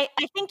 But I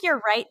think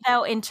you're right,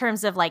 though, in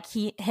terms of like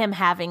him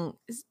having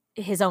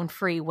his own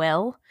free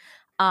will.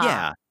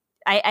 Yeah.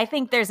 I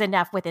think there's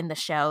enough within the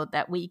show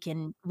that we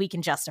can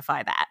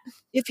justify that.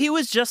 If he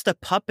was just a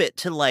puppet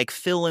to like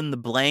fill in the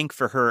blank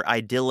for her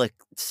idyllic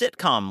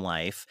sitcom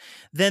life,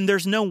 then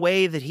there's no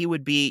way that he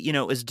would be,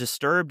 as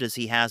disturbed as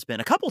he has been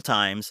a couple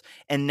times,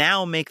 and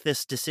now make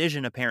this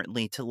decision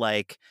apparently to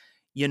like,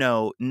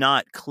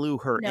 not clue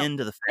her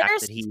into the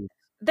fact that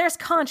there's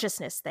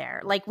consciousness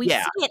there. Like we see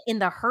it in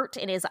the hurt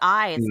in his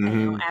eyes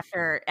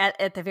after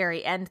at the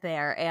very end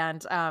there.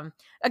 And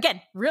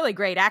again, really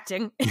great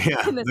acting.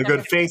 Yeah, the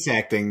good face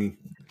acting.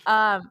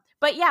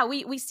 But yeah,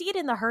 we see it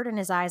in the hurt in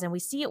his eyes, and we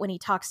see it when he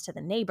talks to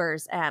the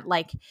neighbors, and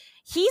like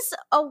he's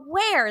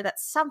aware that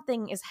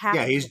something is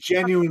happening. Yeah, he's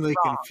genuinely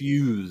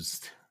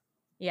confused.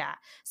 Yeah.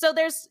 So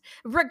there's,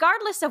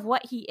 regardless of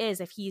what he is,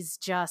 if he's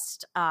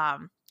just a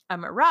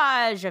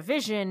mirage, a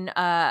vision,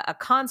 a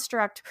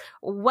construct,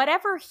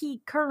 whatever he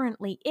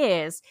currently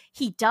is,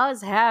 he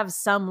does have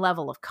some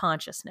level of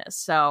consciousness.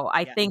 So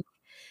I think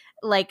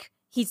like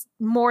he's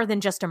more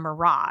than just a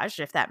mirage,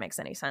 if that makes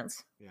any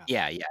sense.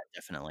 Yeah,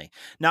 definitely.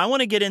 Now I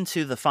want to get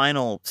into the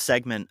final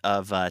segment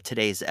of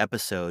today's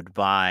episode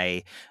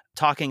by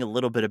talking a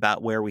little bit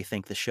about where we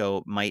think the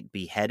show might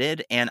be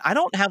headed. And I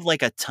don't have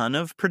like a ton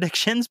of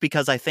predictions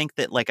because I think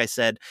that, like I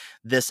said,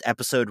 this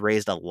episode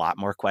raised a lot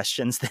more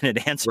questions than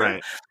it answered.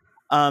 Right.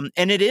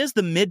 And it is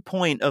the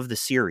midpoint of the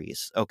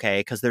series, okay?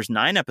 Because there's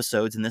 9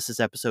 episodes, and this is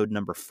episode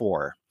number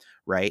 4,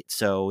 right?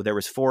 So there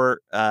was 4,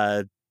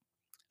 or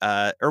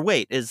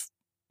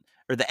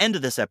the end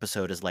of this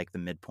episode is like the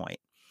midpoint.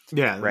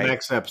 Yeah, the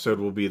next episode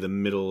will be the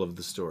middle of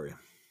the story.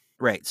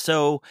 Right.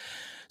 So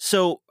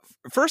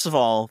first of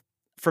all,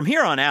 from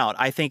here on out,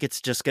 I think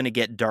it's just going to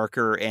get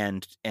darker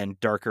and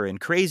darker and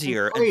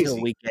crazier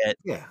until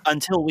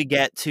we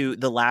get to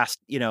the last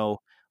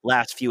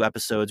few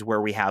episodes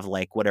where we have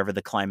like whatever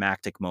the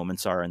climactic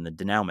moments are in the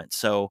denouement.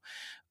 So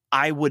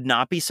I would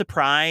not be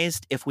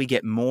surprised if we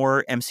get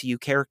more MCU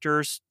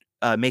characters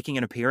making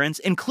an appearance,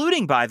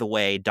 including, by the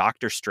way,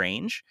 Doctor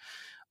Strange.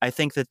 I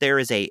think that there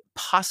is a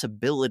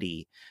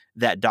possibility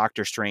that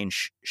Doctor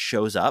Strange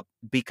shows up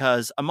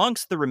because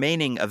amongst the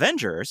remaining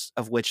Avengers,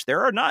 of which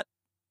there are not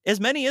as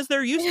many as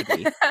there used to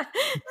be,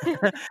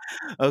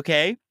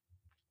 okay,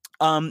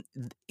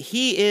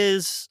 he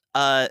is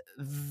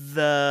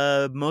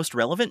the most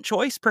relevant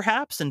choice,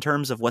 perhaps, in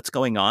terms of what's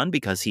going on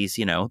because he's,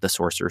 the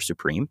Sorcerer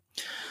Supreme.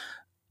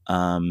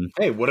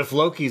 Hey, what if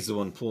Loki's the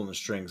one pulling the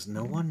strings?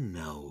 No one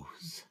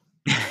knows.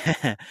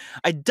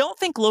 I don't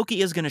think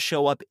Loki is going to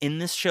show up in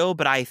this show,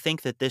 but I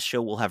think that this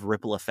show will have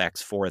ripple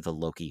effects for the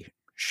Loki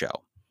show.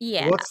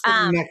 Yeah. What's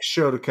the next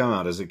show to come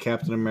out? Is it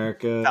Captain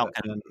America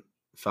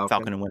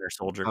Falcon and Winter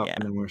Soldier?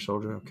 Falcon and Winter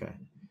Soldier. Okay.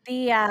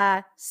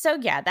 So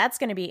that's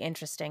going to be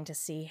interesting to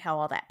see how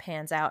all that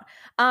pans out.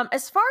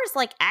 As far as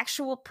like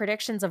actual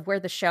predictions of where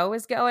the show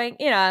is going,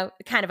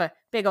 kind of a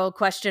big old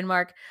question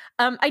mark.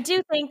 I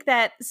do think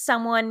that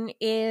someone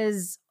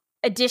is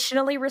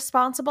additionally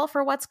responsible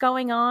for what's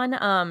going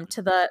on,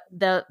 to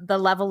the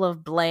level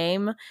of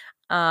blame,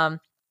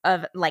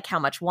 of like how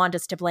much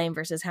Wanda's to blame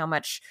versus how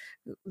much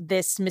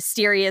this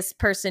mysterious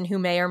person who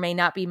may or may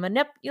not be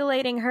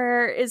manipulating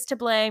her is to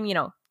blame,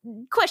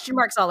 question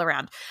marks all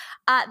around.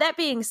 That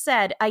being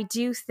said, I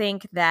do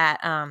think that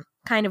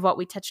kind of what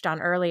we touched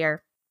on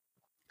earlier,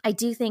 I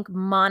do think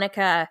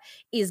Monica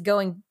is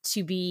going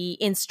to be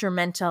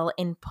instrumental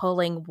in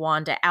pulling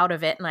Wanda out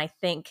of it. And I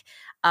think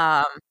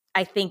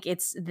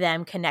it's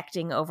them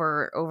connecting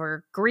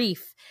over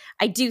grief.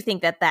 I do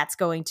think that that's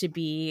going to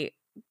be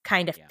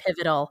kind of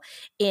pivotal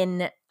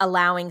in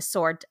allowing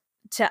Sword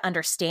to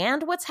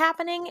understand what's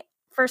happening,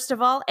 first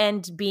of all,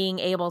 and being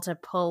able to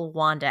pull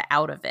Wanda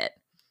out of it.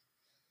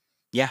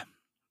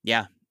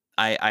 Yeah.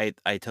 I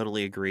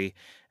totally agree.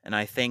 And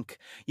I think,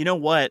 you know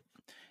what,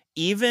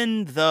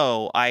 even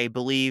though I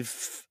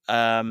believe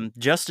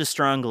just as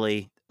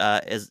strongly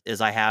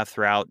as I have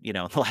throughout,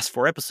 the last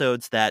 4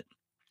 episodes that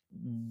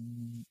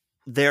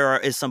there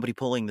is somebody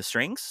pulling the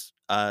strings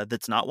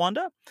that's not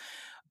Wanda,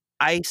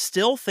 I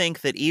still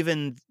think that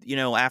even,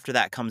 after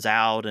that comes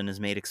out and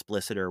is made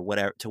explicit or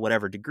whatever, to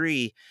whatever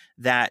degree,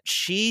 that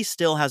she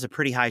still has a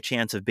pretty high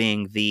chance of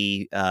being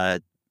the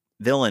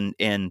villain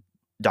in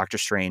Doctor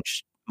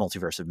Strange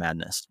Multiverse of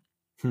Madness.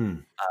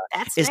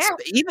 That's fair.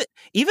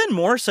 Even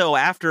more so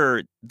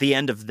after the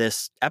end of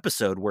this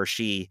episode where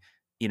she,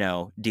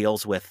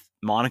 deals with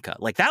Monica.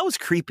 Like, that was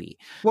creepy.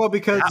 Well,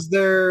 because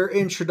their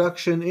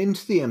introduction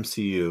into the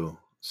MCU,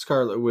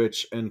 Scarlet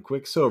Witch and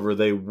Quicksilver,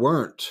 they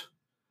weren't,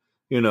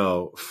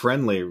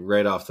 friendly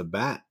right off the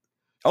bat.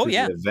 Oh,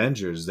 yeah. The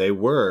Avengers, they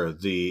were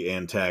the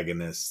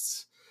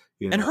antagonists.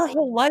 And her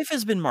whole life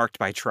has been marked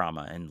by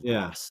trauma and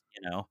loss,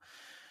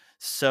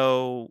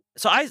 So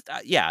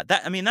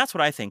that's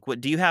what I think.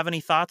 Do you have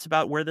any thoughts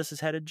about where this is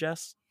headed,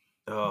 Jess?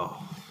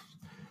 Oh,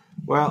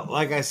 well,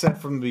 like I said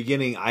from the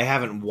beginning, I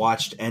haven't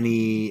watched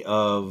any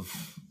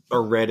of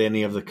or read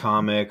any of the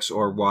comics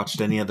or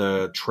watched any of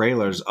the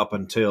trailers up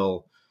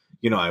until,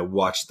 I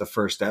watched the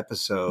first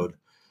episode,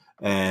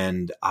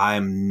 and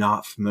I'm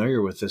not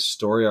familiar with this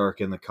story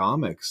arc in the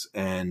comics.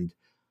 And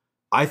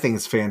I think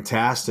it's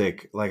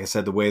fantastic. Like I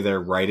said, the way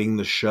they're writing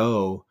the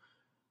show,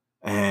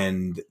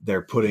 and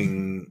they're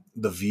putting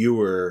the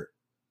viewer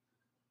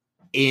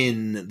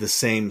in the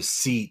same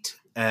seat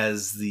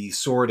as the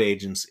sword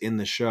agents in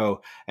the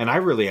show. And I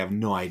really have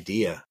no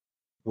idea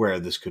where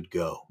this could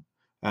go.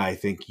 I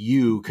think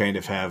you kind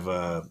of have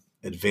a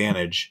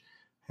advantage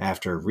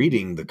after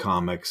reading the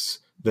comics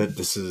that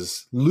this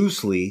is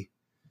loosely,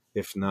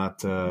 if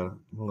not a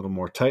little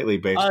more tightly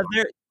based.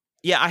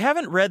 I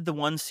haven't read the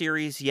one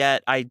series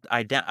yet. I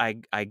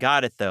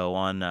got it though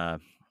on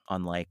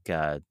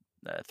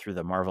through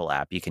the Marvel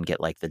app. You can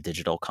get like the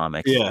digital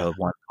comics, the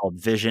one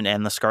called Vision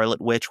and the Scarlet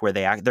Witch, where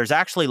there's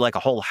actually like a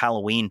whole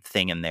Halloween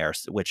thing in there,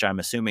 which I'm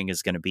assuming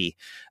is going to be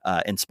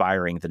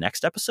inspiring the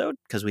next episode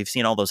because we've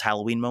seen all those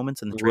Halloween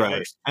moments in the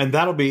trailers. Right. And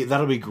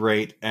that'll be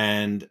great.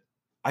 And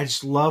I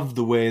just love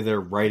the way they're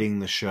writing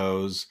the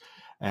shows,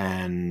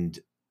 and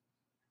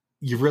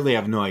you really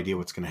have no idea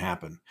what's going to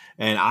happen.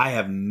 And I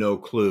have no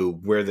clue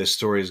where this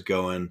story is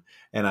going,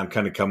 and I'm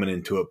kind of coming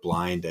into it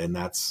blind, and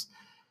that's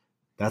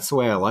the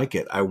way I like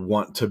it. I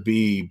want to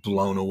be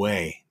blown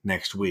away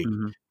next week.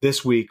 Mm-hmm.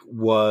 This week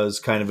was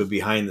kind of a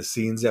behind the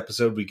scenes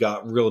episode. We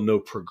got no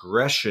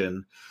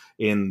progression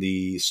in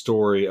the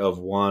story of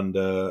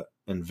Wanda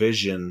and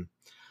Vision,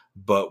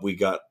 but we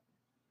got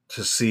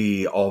to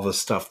see all the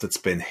stuff that's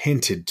been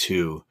hinted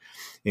to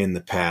in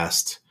the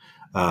past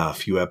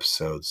few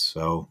episodes.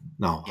 So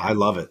I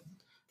love it.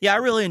 Yeah, I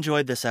really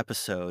enjoyed this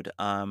episode.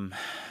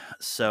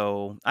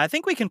 So I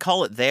think we can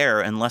call it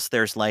there unless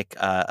there's like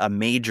a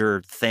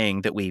major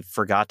thing that we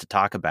forgot to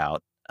talk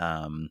about.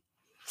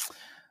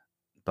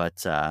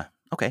 But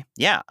Okay.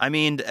 Yeah. I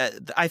mean,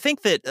 I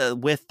think that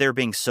with there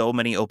being so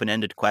many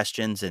open-ended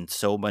questions and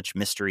so much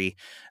mystery,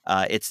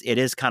 it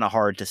is kind of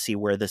hard to see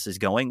where this is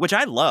going, which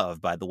I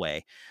love, by the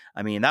way.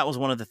 I mean, that was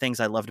one of the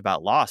things I loved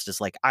about Lost is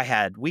like I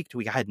had week to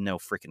week, I had no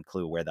freaking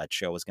clue where that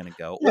show was going to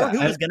go or who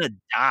was going to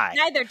die.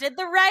 Neither did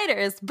the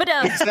writers, but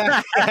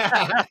Exactly.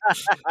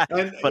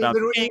 And But,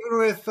 even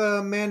with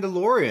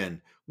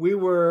Mandalorian, we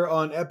were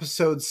on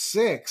episode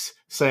 6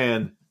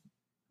 saying,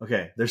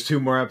 okay, there's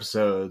 2 more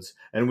episodes,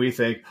 and we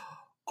think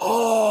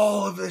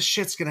all of this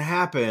shit's gonna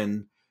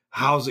happen.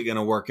 How's it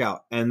gonna work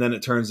out? And then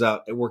it turns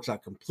out it works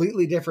out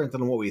completely different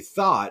than what we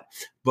thought,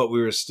 but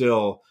we were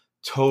still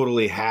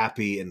totally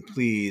happy and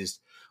pleased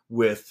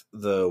with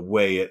the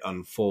way it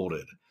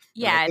unfolded.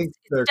 yeah, I think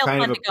they're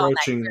kind of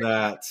approaching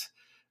that,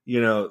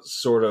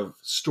 sort of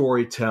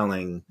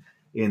storytelling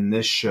in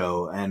this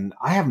show, and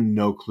I have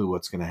no clue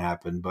what's going to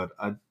happen, but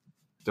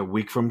the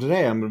week from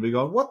today, I'm going to be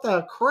going, what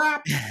the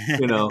crap? Yeah.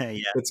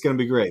 It's going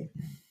to be great.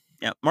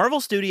 Yeah, Marvel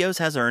Studios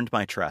has earned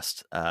my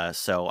trust,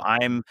 so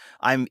I'm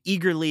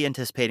eagerly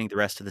anticipating the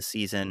rest of the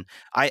season.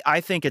 I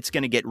think it's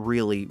going to get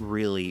really,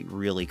 really,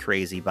 really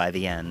crazy by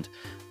the end,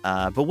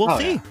 but we'll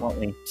see, won't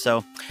we?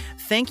 So,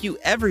 thank you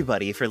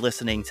everybody for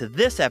listening to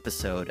this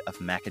episode of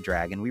Mecha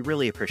Dragon. We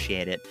really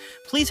appreciate it.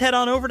 Please head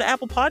on over to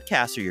Apple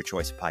Podcasts or your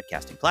choice of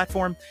podcasting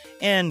platform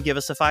and give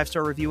us a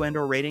 5-star review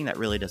and/or rating. That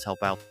really does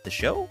help out the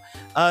show.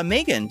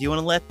 Megan, do you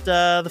want to let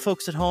the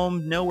folks at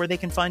home know where they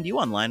can find you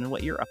online and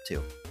what you're up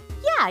to?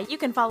 Yeah, you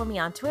can follow me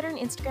on Twitter and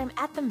Instagram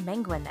at The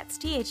Menguin. That's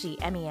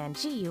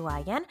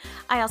TheMenguin.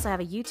 I also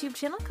have a YouTube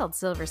channel called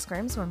Silver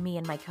Scrims where me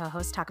and my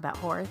co-hosts talk about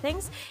horror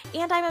things.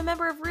 And I'm a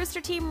member of Rooster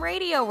Teeth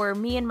Radio where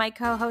me and my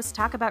co-hosts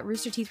talk about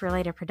Rooster Teeth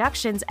related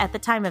productions. At the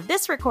time of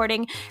this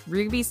recording,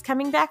 Ruby's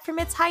coming back from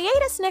its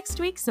hiatus next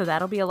week, so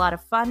that'll be a lot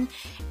of fun.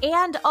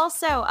 And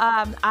also,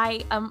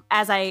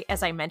 as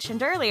I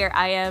mentioned earlier,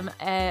 I am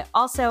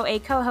also a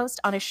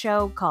co-host on a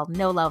show called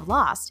No Love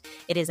Lost.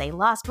 It is a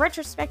Lost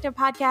retrospective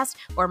podcast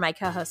where my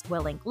co-host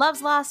Will Link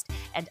loves Lost,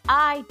 and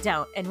I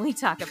don't, and we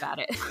talk about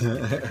it.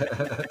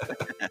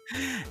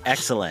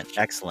 Excellent.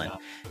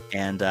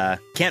 And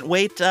can't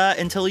wait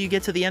until you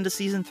get to the end of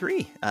season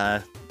 3,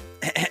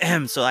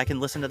 so I can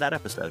listen to that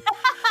episode.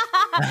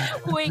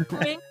 Wink,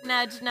 wink,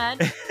 nudge,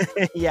 nudge.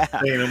 Yeah.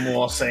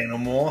 Say no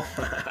more.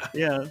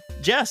 Yeah.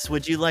 Jess,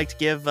 would you like to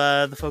give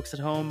the folks at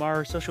home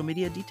our social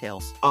media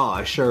details? Oh,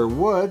 I sure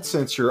would.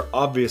 Since you're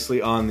obviously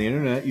on the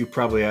internet, you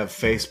probably have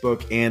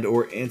Facebook and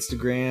or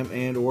Instagram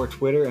and or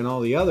Twitter and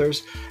all the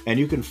others. And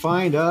you can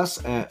find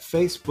us at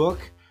Facebook,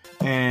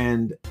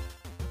 and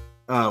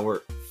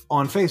we're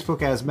on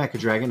Facebook as Mecha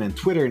Dragon, and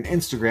Twitter and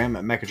Instagram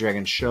at Mecha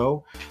Dragon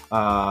Show.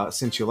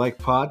 Since you like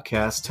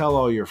podcasts, tell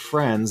all your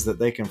friends that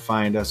they can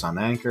find us on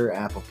Anchor,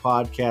 Apple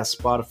Podcasts,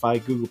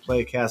 Spotify, Google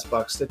Play,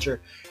 CastBox,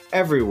 Stitcher,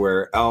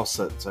 everywhere else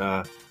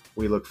that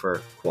we look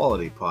for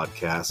quality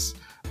podcasts.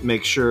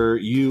 Make sure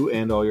you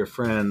and all your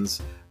friends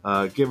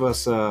give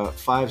us a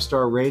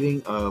 5-star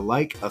rating, a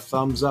like, a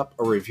thumbs up,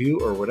 a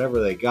review, or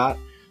whatever they got,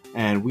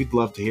 and we'd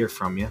love to hear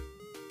from you.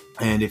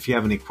 And if you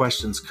have any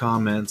questions,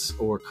 comments,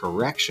 or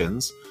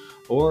corrections,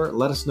 or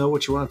let us know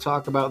what you want to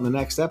talk about in the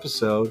next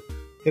episode,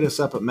 hit us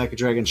up at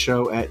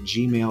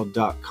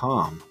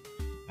mechadragonshow@gmail.com.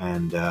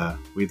 And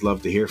we'd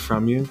love to hear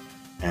from you.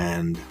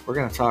 And we're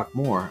going to talk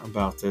more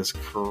about this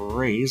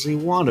crazy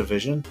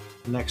WandaVision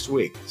next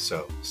week.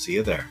 So see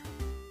you there.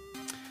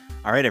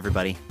 All right,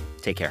 everybody.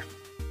 Take care.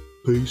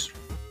 Peace.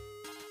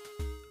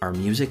 Our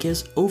music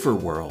is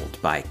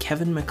Overworld by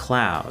Kevin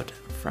MacLeod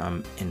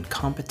from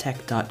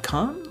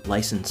Incompetech.com,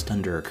 licensed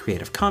under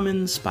Creative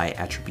Commons by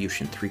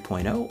Attribution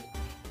 3.0,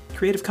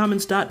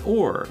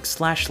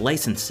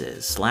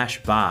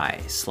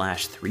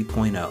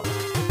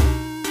 creativecommons.org/licenses/by/3.0.